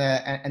 and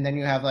then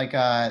you have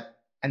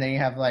and then you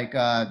have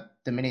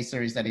the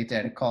miniseries that he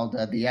did called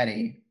The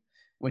Eddie,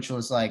 which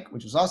was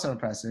also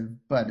impressive,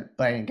 but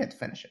I didn't get to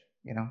finish it,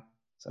 you know.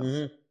 So,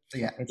 Hmm. so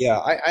yeah, it's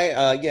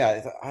Yeah,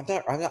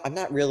 yeah, I'm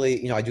not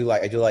really, you know, I do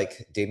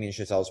like Damien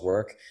Chazelle's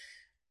work.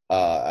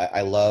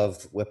 I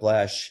love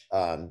Whiplash.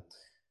 La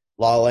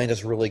La Land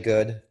is really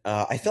good.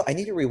 I feel I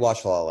need to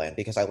rewatch La La Land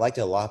because I liked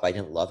it a lot, but I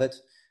didn't love it.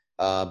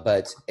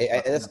 But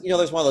it's, you know,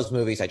 there's one of those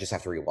movies I just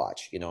have to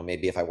rewatch. You know,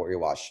 maybe if I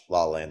rewatch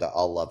La La Land,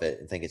 I'll love it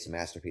and think it's a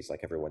masterpiece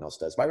like everyone else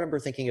does. But I remember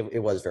thinking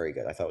it was very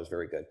good. I thought it was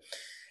very good.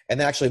 And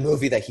then actually, a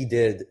movie that he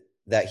did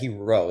that he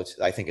wrote,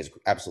 I think is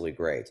absolutely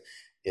great,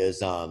 is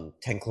 10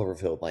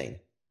 Cloverfield Lane.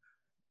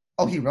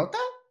 oh, he wrote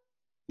that?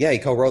 Yeah, he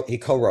co-wrote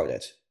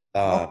it.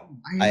 Uh, Oh,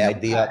 I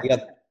didn't know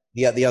that.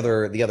 the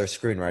other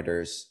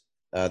screenwriters,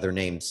 their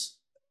names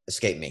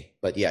escape me,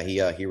 but yeah,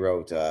 he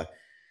wrote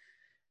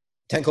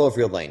 10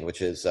 Cloverfield Lane,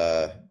 which is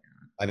I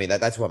mean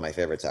that's one of my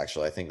favorites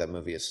actually. I think that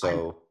movie is I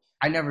so.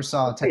 I never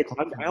saw Ted I Cloverfield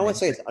don't want to Lane.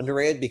 say it's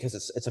underrated because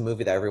it's a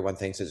movie that everyone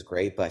thinks is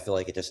great, but I feel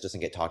like it just doesn't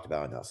get talked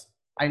about enough.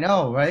 I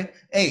know, right?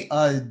 Hey,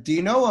 do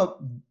you want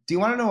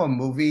to know a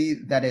movie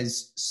that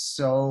is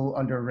so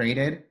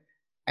underrated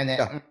and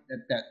Yeah.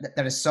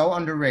 that is so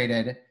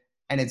underrated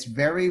and it's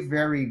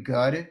very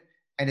good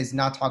and is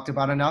not talked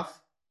about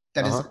enough?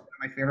 That is one Uh-huh. of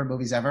my favorite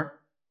movies ever.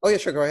 Oh yeah,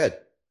 sure, go ahead.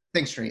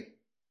 Sing Street.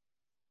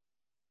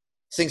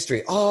 Sing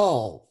Street.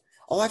 Oh,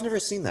 I've never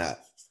seen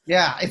that.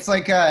 Yeah, it's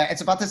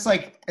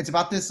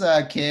about this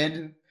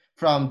kid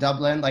from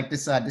Dublin, like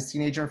this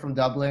teenager from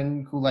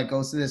Dublin who like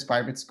goes to this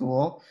private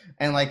school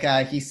and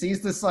he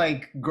sees this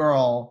like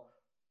girl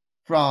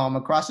from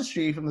across the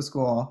street from the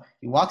school.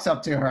 He walks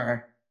up to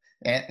her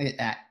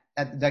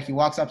like he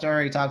walks up to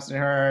her, he talks to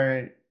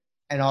her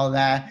and all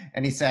that,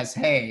 and he says,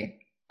 "Hey,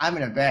 I'm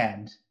in a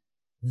band.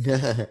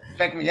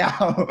 Check me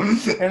out."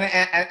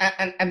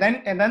 And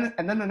then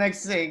the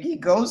next thing he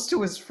goes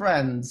to his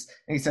friends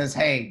and he says,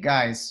 "Hey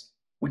guys,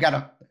 we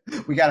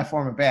gotta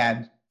form a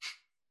band."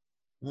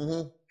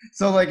 Hmm.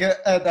 So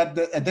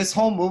this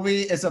whole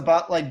movie is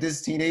about like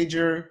this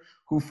teenager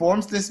who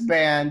forms this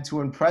band to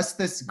impress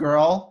this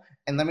girl.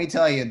 And let me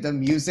tell you, the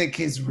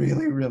music is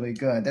really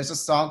good. There's a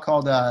song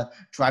called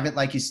 "Drive It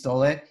Like You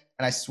Stole It,"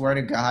 and I swear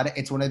to God,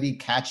 it's one of the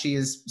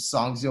catchiest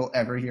songs you'll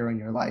ever hear in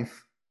your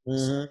life.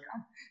 Hmm.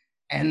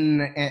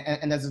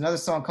 And there's another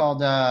song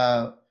called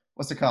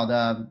what's it called?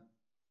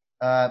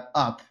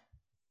 Up,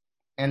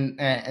 and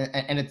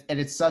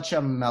it's such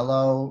a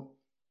mellow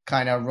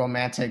kind of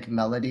romantic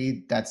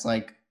melody that's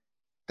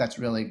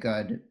really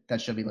good that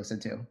should be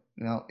listened to.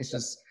 You know, it's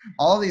just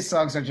all these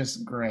songs are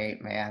just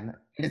great, man.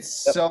 And it's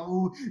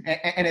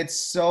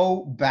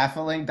so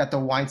baffling that the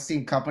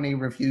Weinstein Company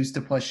refused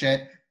to push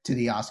it to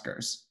the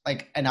Oscars.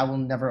 Like, and I will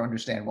never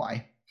understand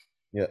why.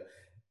 Yeah.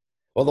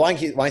 Well,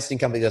 the Weinstein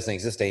Company doesn't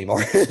exist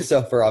anymore,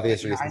 so for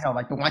obvious Yeah, I reasons. know,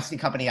 like the Weinstein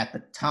Company at the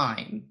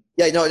time.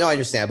 Yeah, no, I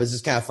understand, but it's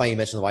just kind of funny you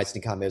mentioned the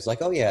Weinstein Company. It's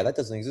like, oh yeah, that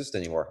doesn't exist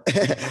anymore.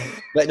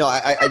 But no,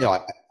 I know,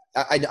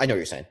 I know what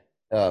you're saying.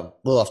 A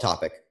little off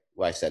topic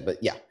what I said, but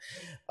yeah.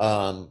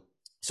 Um,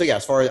 so yeah,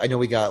 as far as I know,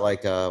 we got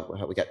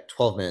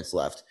 12 minutes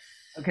left.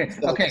 Okay,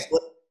 So, okay,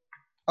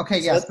 okay.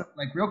 so Yes,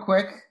 like real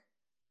quick,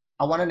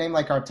 I want to name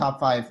like our top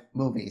five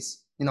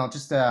movies.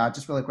 Just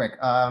really quick.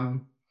 I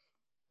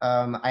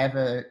have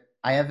a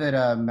I have it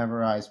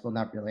memorized. Well,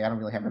 not really. I don't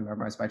really have it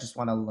memorized, but I just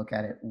want to look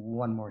at it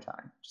one more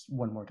time. Just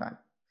one more time.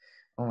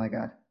 Oh my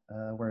God.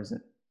 Where is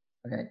it?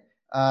 Okay.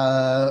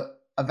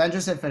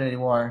 Avengers: Infinity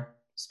War,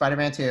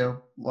 Spider-Man 2,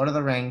 Lord of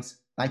the Rings,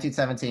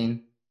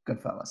 1917,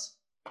 Goodfellas.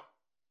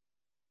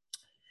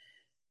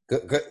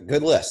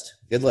 good list.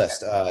 Good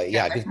list. Yeah,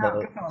 Yeah, I good. have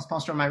Goodfellas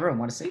poster in my room.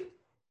 Want to see?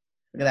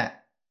 Look at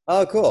that.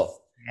 Oh,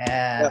 cool.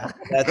 Yeah, Yeah.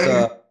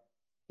 that's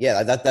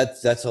yeah,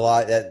 that's a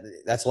lot.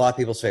 That's a lot of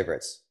people's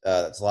favorites.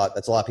 That's a lot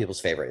of people's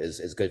favorite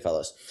is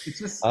Goodfellas. It's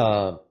just.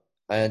 Um,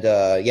 and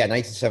yeah,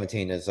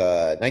 1917 is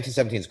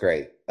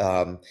great.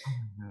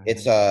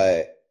 It's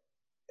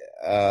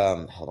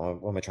hold on,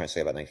 what am I trying to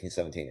say about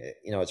 1917?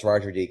 You know, it's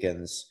Roger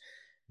Deakins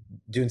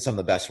doing some of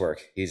the best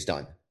work he's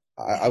done.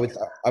 I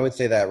would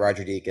say that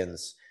Roger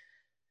Deakins.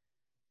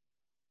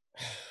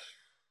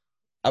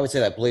 I would say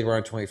that Blade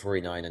Runner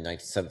 2049 and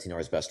 1917 are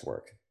his best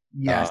work. Uh,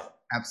 Yes,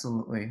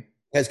 absolutely.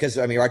 because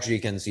I mean Roger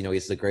Deakins, you know,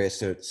 he's the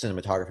greatest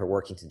cinematographer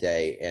working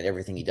today, and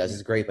everything he does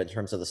is great. But in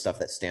terms of the stuff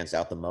that stands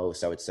out the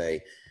most, I would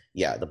say,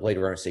 yeah, the Blade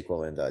Runner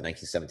sequel and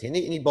 1917.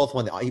 And he both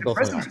won. He And both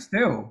won. Prisoners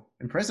too.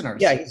 And Yeah,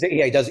 Prisoners.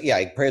 yeah, he does.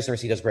 Yeah,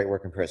 Prisoners. He does great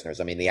work in Prisoners.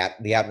 I mean,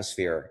 the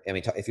atmosphere. I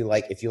mean, if you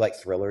like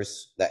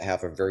thrillers that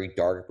have a very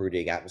dark,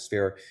 brooding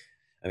atmosphere,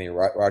 I mean,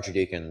 Roger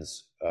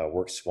Deakins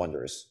works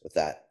wonders with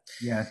that.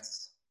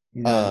 Yes,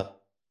 he does. Uh,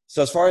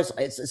 so as far as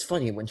it's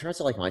funny in terms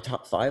of like my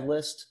top five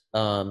list,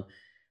 I'll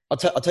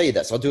tell you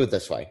this. I'll do it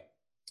this way.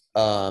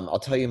 I'll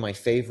tell you my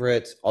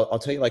favorite. I'll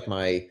tell you like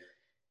my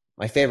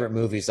favorite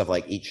movies of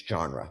like each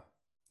genre.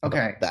 How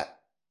Okay. about that?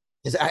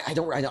 Because I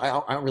don't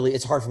really.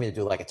 It's hard for me to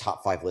do like a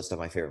top five list of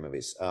my favorite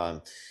movies.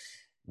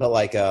 But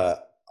like I'm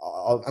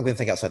going to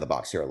think outside the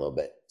box here a little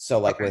bit.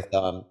 So Okay.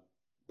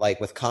 like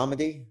with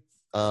comedy,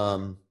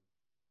 um,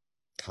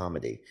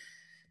 comedy.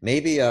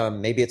 Maybe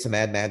it's a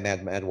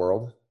Mad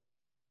World.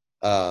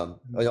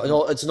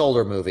 It's an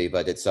older movie,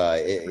 but yeah,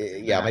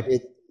 Yeah.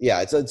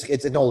 yeah,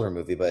 it's an older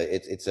movie, but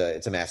it's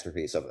a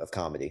masterpiece of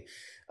comedy.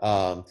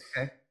 Um,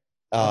 Okay.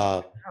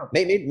 I'll check uh, it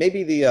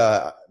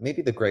out.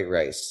 maybe the Great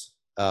Race.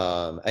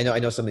 I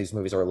know some of these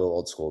movies are a little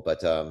old school,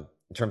 but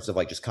in terms of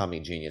like just comedy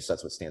genius,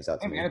 that's what stands out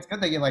Hey to man, me. it's good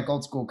that you like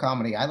old school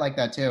comedy. I like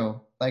that too.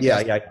 Like Yeah,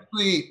 yeah.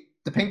 especially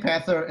the Pink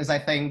Panther is, I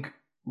think,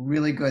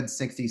 really good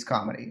 '60s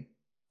comedy.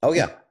 Oh You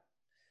yeah,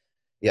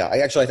 yeah.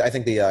 I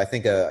think I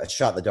think A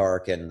Shot in the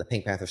Dark and The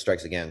Pink Panther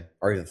Strikes Again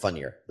are even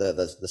funnier.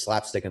 The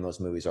slapstick in those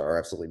movies are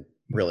absolutely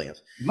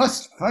brilliant.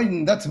 must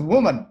find that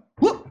woman.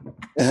 Whoop.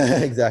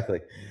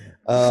 Exactly.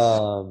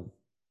 Um,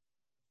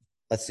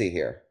 let's see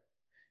here.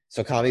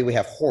 So comedy, we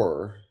have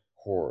horror,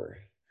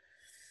 horror.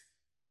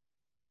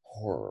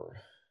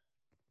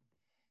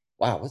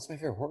 Wow, what's my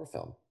favorite horror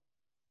film?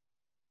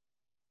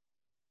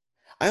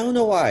 I don't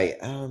know why.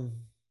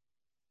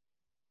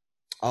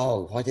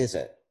 Oh, what is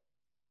it?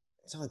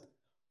 It's not.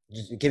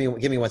 Just give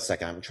me 1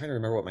 second. I'm trying to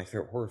remember what my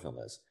favorite horror film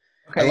is.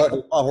 I Okay. love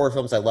there's a lot of horror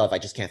films I love. I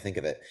just can't think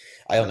of it.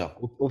 I don't know.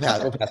 We'll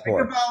pass Think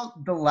horror.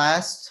 about the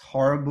last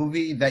horror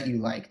movie that you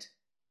liked,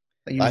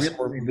 that you Last really,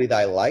 horror really movie liked. that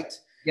I liked.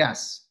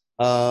 Yes.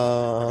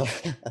 Uh,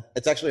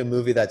 it's actually a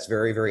movie that's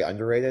very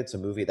underrated. It's a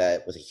movie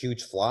that was a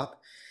huge flop,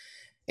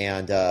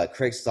 and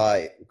critics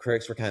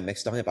were kind of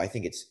mixed on it, but I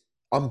think it's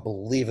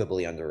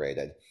unbelievably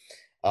underrated.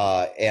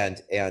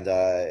 And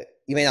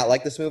you may not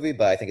like this movie,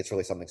 but I think it's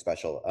really something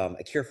special.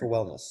 A Cure for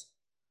Wellness.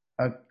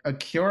 A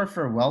cure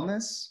for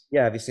wellness?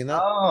 Yeah, have you seen that?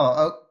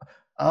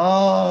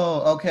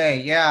 Oh, okay.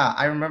 Yeah,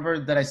 I remember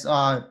that I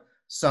saw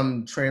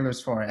some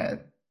trailers for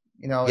it.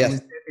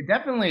 Yes. It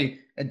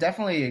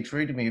definitely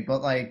intrigued me,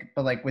 but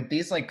like with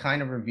these like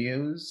kind of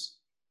reviews,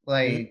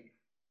 Mhm.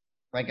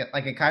 like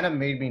it kind of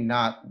made me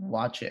not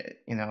watch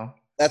it.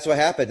 That's what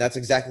happened. That's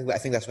exactly what I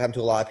think. That's what happened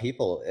to a lot of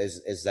people.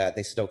 Is that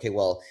they said, okay,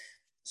 well,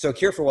 so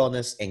Cure for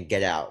Wellness and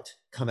Get Out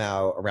come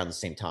out around the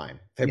same time,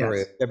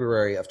 Yes.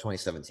 February of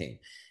 2017,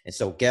 and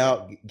so Get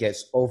Out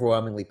gets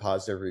overwhelmingly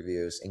positive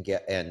reviews, and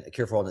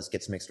Cure for Wellness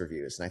gets mixed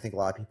reviews. And I think a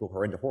lot of people who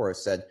are into horror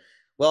said,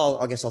 well,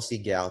 I guess I'll see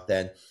Get Out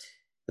then.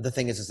 But the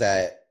thing is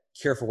that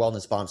Cure for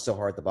Wellness bombed so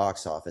hard at the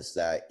box office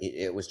that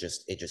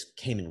it just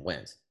came and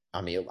went.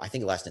 I mean, I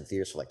think it lasted in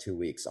theaters for like 2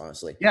 weeks,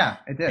 honestly, Yeah,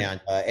 it did.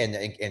 and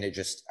it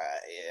just,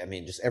 I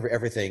mean, just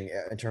everything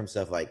in terms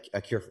of like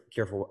cure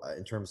for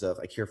in terms of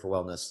a cure for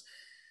wellness,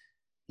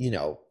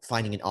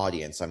 finding an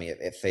audience. I mean,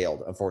 it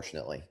failed,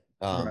 unfortunately.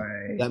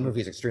 Right. That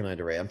movie is extremely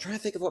underrated. I'm trying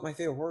to think of what my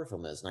favorite horror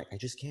film is, and I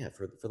just can't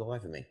for the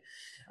life of me.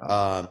 Oh,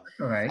 Um,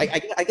 that's all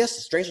right. I guess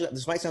strangely,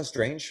 this might sound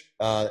strange,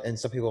 and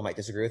some people might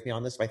disagree with me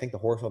on this, but I think the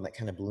horror film that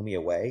kind of blew me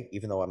away,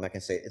 even though I'm not going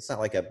to say it's not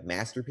like a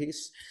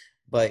masterpiece,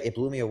 but it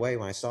blew me away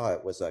when I saw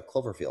it was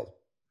Cloverfield.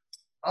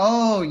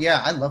 Oh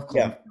yeah, I love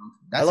Yeah, Cloverfield. I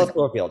That's a love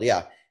Cloverfield.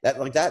 Yeah,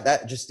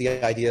 that just the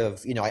idea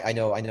of I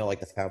know like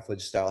the found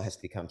footage style has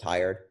become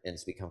tired and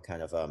it's become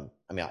kind of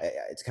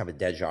it's kind of a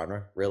dead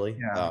genre really.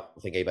 yeah. I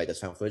think anybody does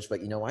found footage,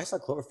 but when I saw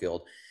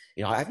Cloverfield,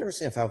 I've never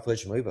seen a found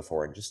footage movie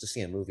before, and just to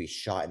see a movie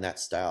shot in that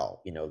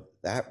style,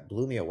 that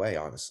blew me away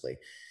honestly.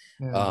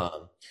 Yeah.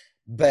 Um,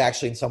 but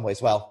actually, in some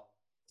ways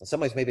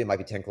maybe it might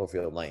be 10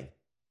 Cloverfield Lane,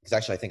 because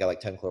actually I think I like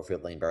 10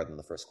 Cloverfield Lane better than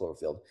the first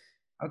Cloverfield.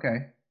 Okay.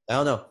 I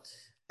don't know.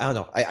 I don't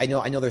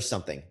know. I know there's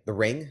something. The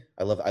Ring.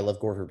 I love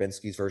Gore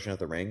Verbinski's version of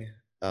The Ring.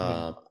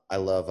 Yeah. I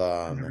love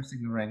I've never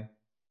seen The Ring.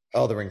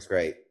 oh, The Ring's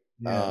great.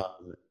 Yeah.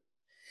 Um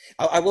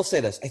I will say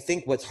this. I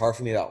think what's hard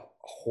for me about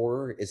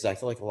horror is I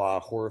feel like a lot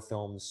of horror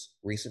films,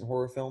 recent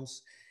horror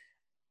films,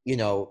 a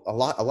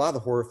lot of the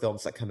horror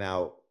films that come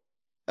out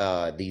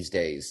these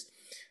days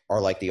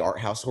are like the art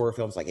house horror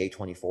films like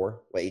A24,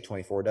 what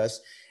A24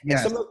 does. And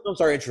Yes. some of those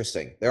films are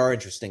interesting. They are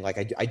interesting. Like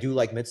I do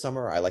like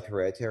Midsummer. I like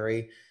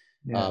Hereditary.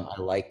 Yeah. I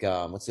like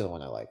what's the other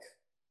one I like?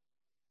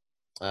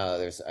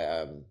 There's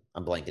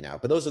I'm blanking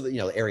out, but those are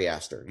the Ari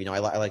Aster. I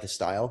like his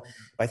style,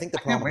 but I think the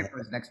I can't problem. wait for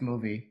his next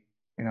movie.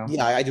 You know.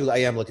 Yeah, I do. I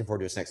am looking forward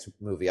to his next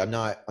movie. I'm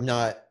not in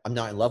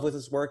love with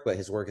his work, but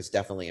his work is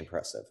definitely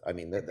impressive.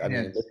 It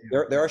is.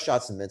 there are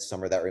shots in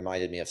Midsummer that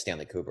reminded me of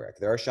Stanley Kubrick.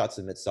 There are shots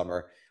in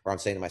Midsummer where I'm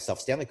saying to myself,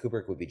 Stanley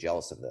Kubrick would be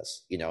jealous of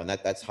this, and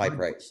that's high Yeah.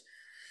 praise.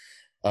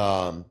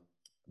 Um,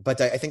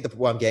 but I think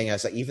what I'm getting at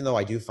is that even though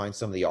I do find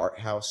some of the art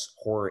house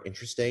horror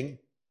interesting,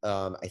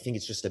 I think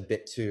it's just a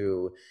bit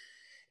too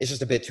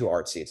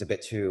artsy. It's a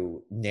bit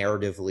too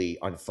narratively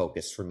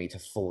unfocused for me to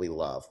fully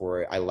love.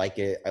 Where I like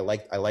it, I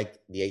like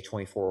the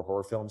A24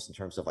 horror films in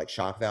terms of like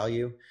shock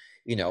value,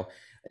 in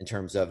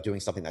terms of doing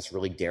something that's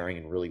really daring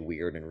and really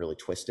weird and really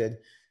twisted.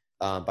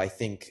 But I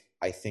think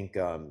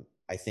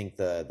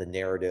the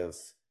narrative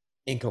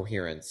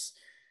incoherence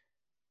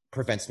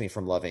prevents me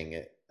from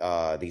loving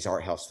these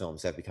art house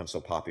films that have become so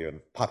popular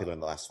in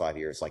the last 5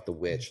 years, like The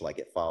Witch, like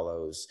It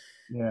Follows.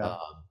 Yeah. Um,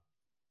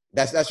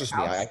 that's just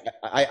me. House.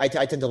 I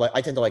tend to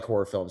like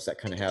horror films that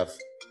kind of have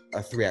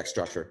a three-act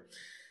structure.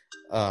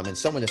 And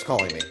someone is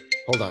calling me.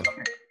 Hold on,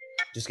 Okay.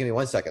 just give me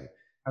 1 second.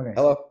 Okay.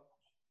 Hello.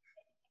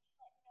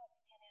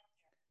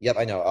 Yep,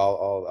 I know.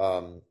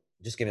 I'll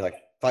just give me like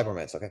 5 more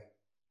minutes, okay?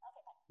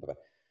 Bye.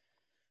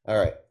 All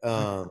right.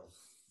 All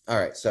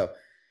right. So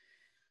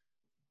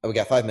we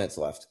got 5 minutes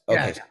left.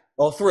 Yeah. Okay.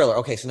 Oh, thriller.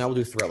 Okay, so now we'll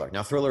do thriller.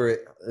 Now,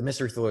 the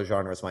mystery thriller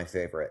genre is my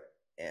favorite.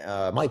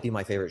 Might be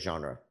my favorite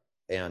genre,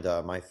 and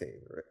my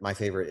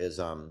favorite is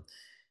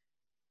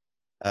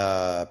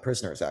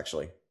Prisoners,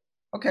 actually.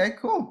 Okay.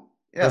 Cool.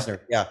 Yeah.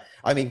 Prisoner, yeah.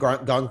 I mean,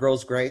 Gone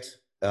Girl's great.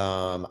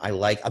 I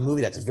like a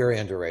movie that's very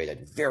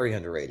underrated. Very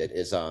underrated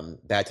is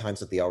Bad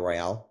Times at the El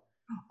Royale.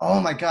 Oh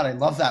my God, I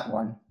love that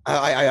one.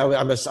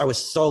 I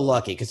was so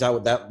lucky because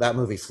that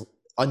movie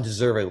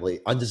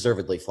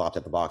undeservedly flopped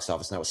at the box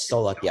office, and I was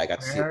so lucky I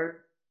got to see it. Where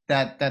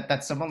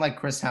that someone like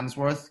Chris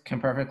Hemsworth can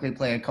perfectly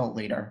play a cult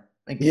leader.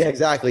 Like Yeah,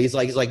 exactly. He's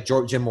like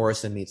Jim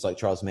Morrison meets like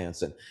Charles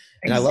Manson,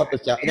 and I love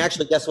this. exactly. And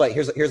actually, guess what?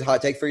 Here's a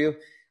hot take for you.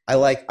 I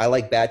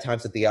like Bad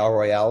Times at the El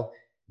Royale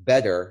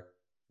better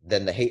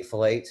than The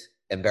Hateful Eight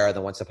and better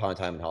than Once Upon a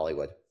Time in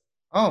Hollywood.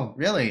 Oh,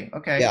 really?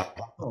 Okay. Yeah,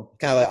 Cool.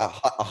 kind of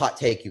a hot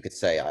take, you could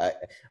say.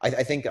 I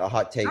think a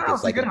hot take Oh, is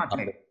it's a like good an hot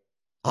take.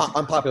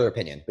 unpopular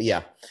opinion, but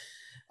yeah.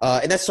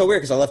 And that's so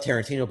weird because I love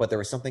Tarantino, but there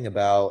was something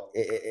about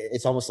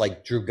it's almost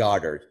like Drew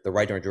Goddard, the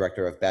writer and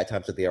director of Bad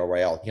Times at the El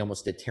Royale. He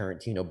almost did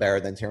Tarantino better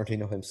than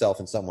Tarantino himself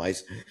in some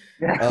ways.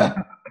 Uh,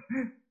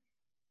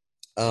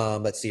 Yeah.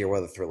 let's see here. What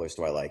other thrillers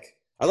do I like?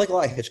 I like a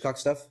lot of Hitchcock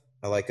stuff.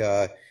 I like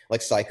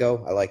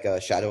Psycho. I like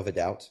Shadow of a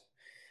Doubt.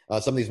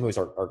 Some of these movies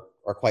are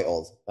quite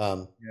old.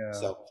 Yeah.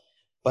 So,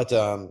 but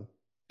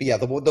yeah,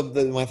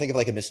 when I think of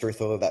like a mystery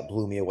thriller that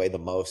blew me away the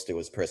most, it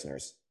was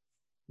Prisoners.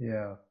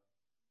 Yeah.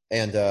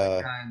 And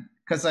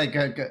Because like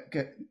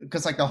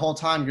the whole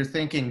time you're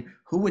thinking,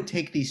 who would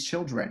take these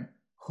children?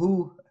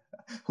 Who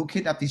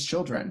kidnapped these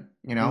children?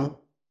 You mhm. know?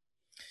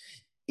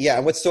 Yeah,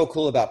 and what's so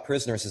cool about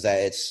Prisoners is that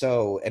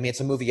I mean, it's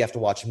a movie you have to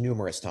watch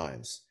numerous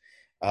times.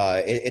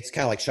 It's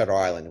kind of like Shutter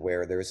Island,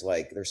 where there's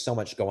so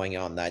much going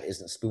on that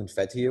isn't spoon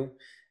fed to you,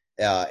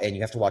 and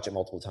you have to watch it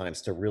multiple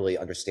times to really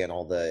understand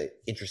all the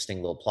interesting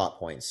little plot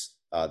points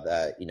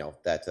that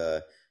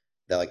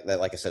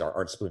like I said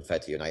aren't spoon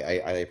fed to you. And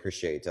I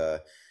appreciate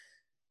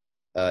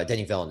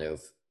Denis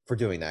Villeneuve for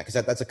doing that,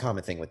 because that's a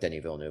common thing with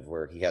Denis Villeneuve,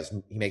 where he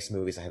makes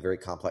movies that have very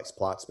complex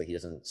plots, but he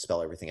doesn't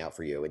spell everything out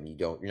for you, and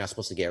you're not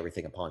supposed to get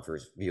everything upon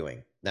first viewing.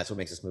 And that's what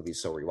makes this movie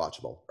so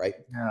rewatchable, right?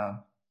 Yeah.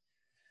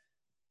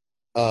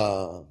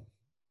 Um,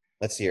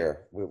 let's see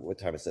here. What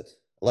time is it?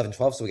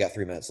 11:12. So we got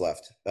 3 minutes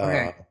left.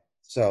 Okay.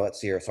 So let's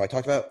see here. So I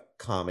talked about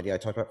comedy. I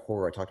talked about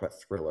horror. I talked about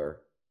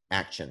thriller,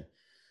 action.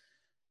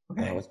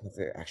 Okay. What's my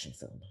favorite action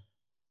film?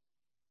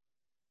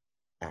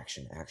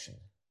 Action.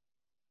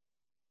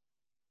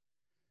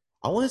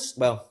 I want to.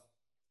 Well,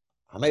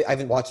 I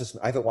haven't watched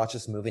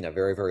this movie in a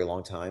very, very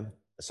long time,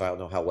 so I don't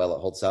know how well it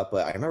holds up.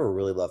 But I remember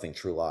really loving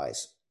True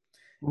Lies.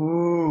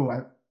 Ooh,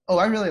 Oh,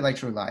 I really like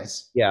True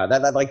Lies. Yeah,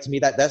 that like to me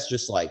that's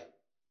just like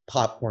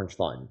popcorn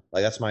fun.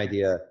 Like that's my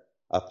idea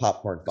of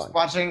popcorn Just fun.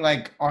 watching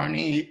like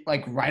Arnie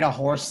like ride a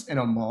horse in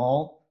a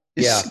mall.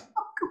 Yeah,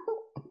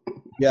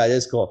 yeah, it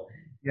is cool.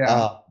 Yeah.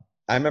 Uh,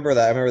 I remember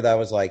that. I remember that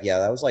was like, yeah,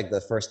 that was like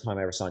the first time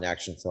I ever saw an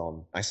action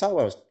film. I saw it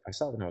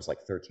when I was like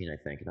 13, I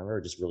think, and I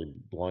remember just really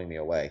blowing me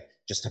away,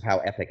 just of how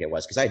epic it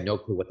was, because I had no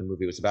clue what the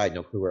movie was about. I had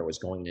no clue where it was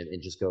going, and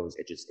it just goes,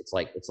 it's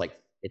like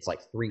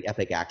three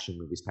epic action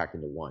movies packed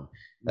into one.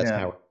 That's Yeah.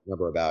 kind of what I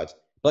remember about it.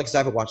 But like, 'cause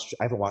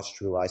I haven't watched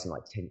True Lies in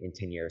like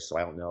 10 years, so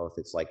I don't know if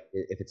it's like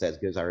if it's as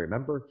good as I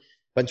remember.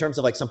 But in terms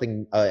of like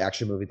something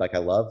action movie like I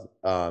love,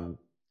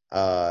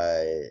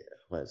 uh,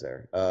 what is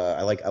there?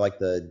 I like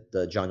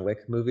the John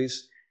Wick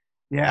movies.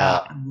 Yeah.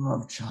 Uh, I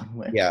love John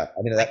Wick. yeah,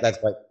 I mean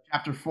that's like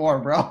Chapter 4,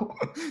 bro.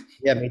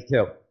 yeah, me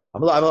too.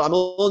 I'm a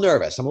little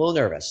nervous. I'm a little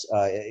nervous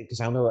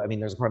because I don't know. I mean,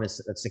 there's a part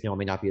that's thinking it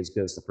may not be as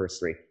good as the first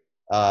three.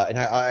 And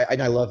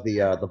I love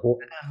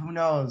Who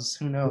knows?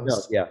 Who who knows?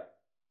 knows? Yeah,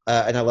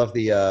 and I love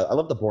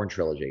the Bourne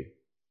trilogy.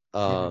 Yeah.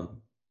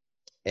 Um,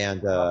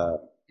 and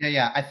Yeah,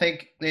 yeah. I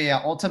think the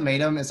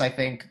Ultimatum is, I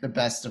think, the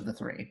best of the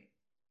three.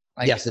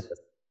 Like yes, it is.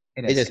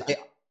 it It is. is.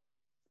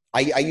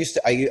 I used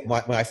to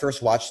when I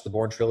first watched the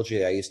Bourne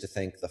trilogy, I used to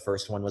think the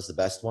first one was the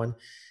best one.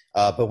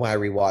 But when I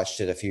rewatched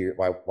it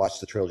when I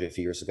watched the trilogy a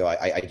few years ago,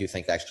 I do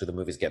think that actually the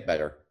movies get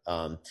better.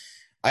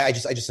 I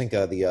just think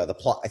the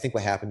plot. I think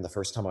what happened the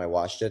first time I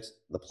watched it,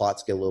 the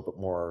plots get a little bit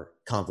more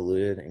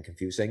convoluted and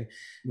confusing.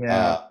 Yeah.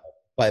 Uh,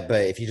 but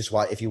if you just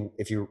watch if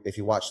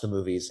you watch the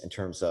movies in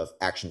terms of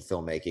action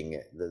filmmaking,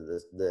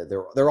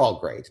 they're all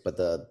great. But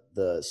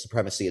the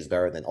Supremacy is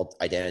better than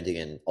Identity,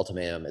 and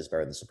Ultimatum is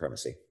better than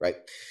Supremacy, right?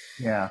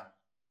 Yeah.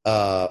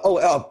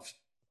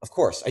 Of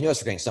course, I knew I was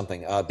forgetting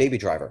something. Baby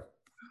Driver.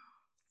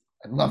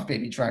 I love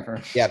Baby Driver.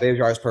 Yeah, Baby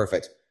Driver is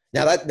perfect.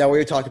 Now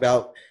we talked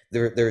about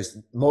there's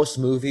most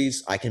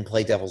movies I can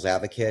play devil's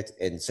advocate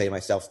and say to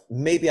myself,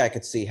 maybe I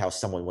could see how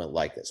someone wouldn't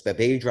like this. But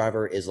Baby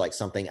Driver is like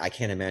something I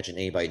can't imagine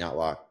anybody not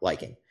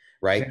liking.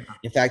 Right. Yeah.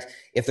 In fact,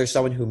 if there's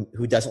someone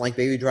who doesn't like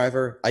Baby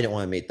Driver, I don't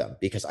want to meet them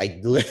because I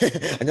know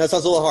it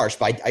sounds a little harsh,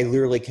 but I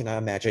literally cannot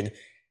imagine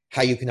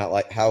how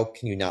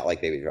can you not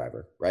like Baby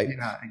Driver, right?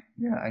 Yeah.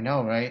 Yeah. I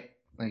know, right?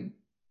 Like,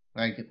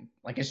 like,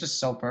 like it's just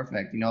so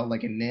perfect.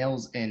 Like it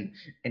nails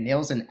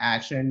in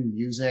action,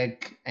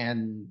 music,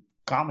 and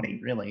comedy.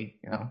 Really.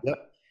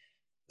 Yep.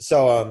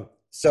 So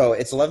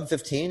it's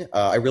 11:15.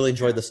 I really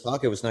enjoyed this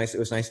talk. It was nice. It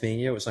was nice meeting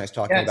you. It was nice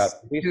talking about Yes,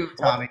 movies. you too,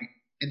 Tommy.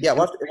 Yeah, It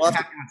was great to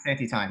have you on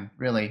Santy Time.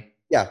 Really.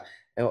 yeah,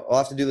 and we'll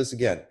have to do this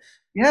again. Uh,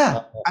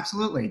 Yeah.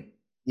 Absolutely.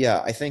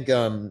 yeah, I think.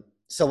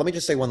 So let me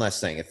just say one last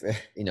thing. If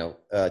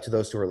to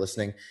those who are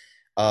listening,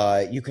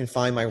 you can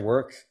find my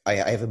work. I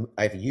have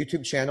a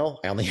YouTube channel.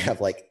 I only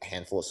have like a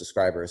handful of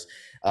subscribers,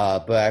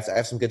 but I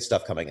have some good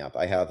stuff coming up.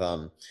 I have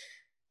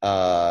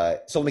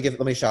so let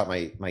me shout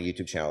my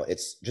YouTube channel.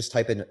 It's just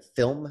type in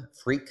Film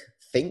Freak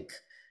Think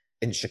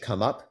and it should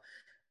come up.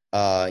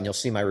 And you'll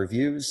see my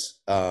reviews.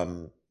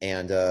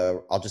 And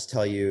I'll just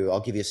tell you, I'll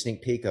give you a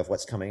sneak peek of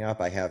what's coming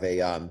up. I have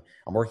I'm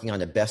working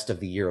on a best of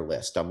the year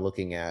list. I'm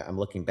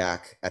looking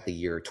back at the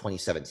year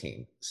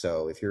 2017.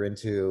 So if you're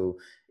into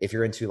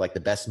like the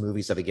best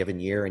movies of a given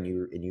year and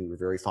you were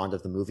very fond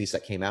of the movies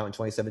that came out in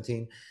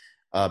 2017,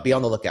 be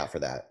on the lookout for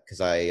that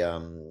because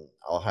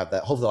I'll have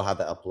that. Hopefully, I'll have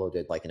that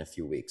uploaded like in a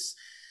few weeks.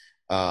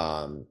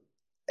 Um,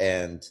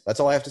 and that's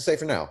all I have to say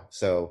for now.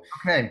 So,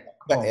 Okay.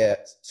 Cool.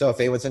 so if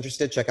anyone's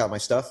interested, check out my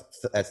stuff.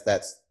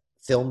 That's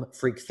Film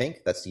Freak Think.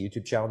 That's the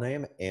YouTube channel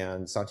name.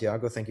 And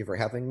Santiago, thank you for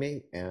having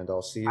me, and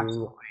I'll see you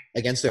Absolutely.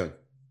 again soon.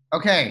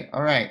 Okay.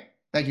 All right.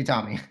 Thank you,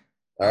 Tommy.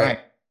 All All right, right.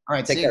 All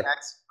right. take See you care.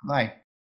 guys. Bye.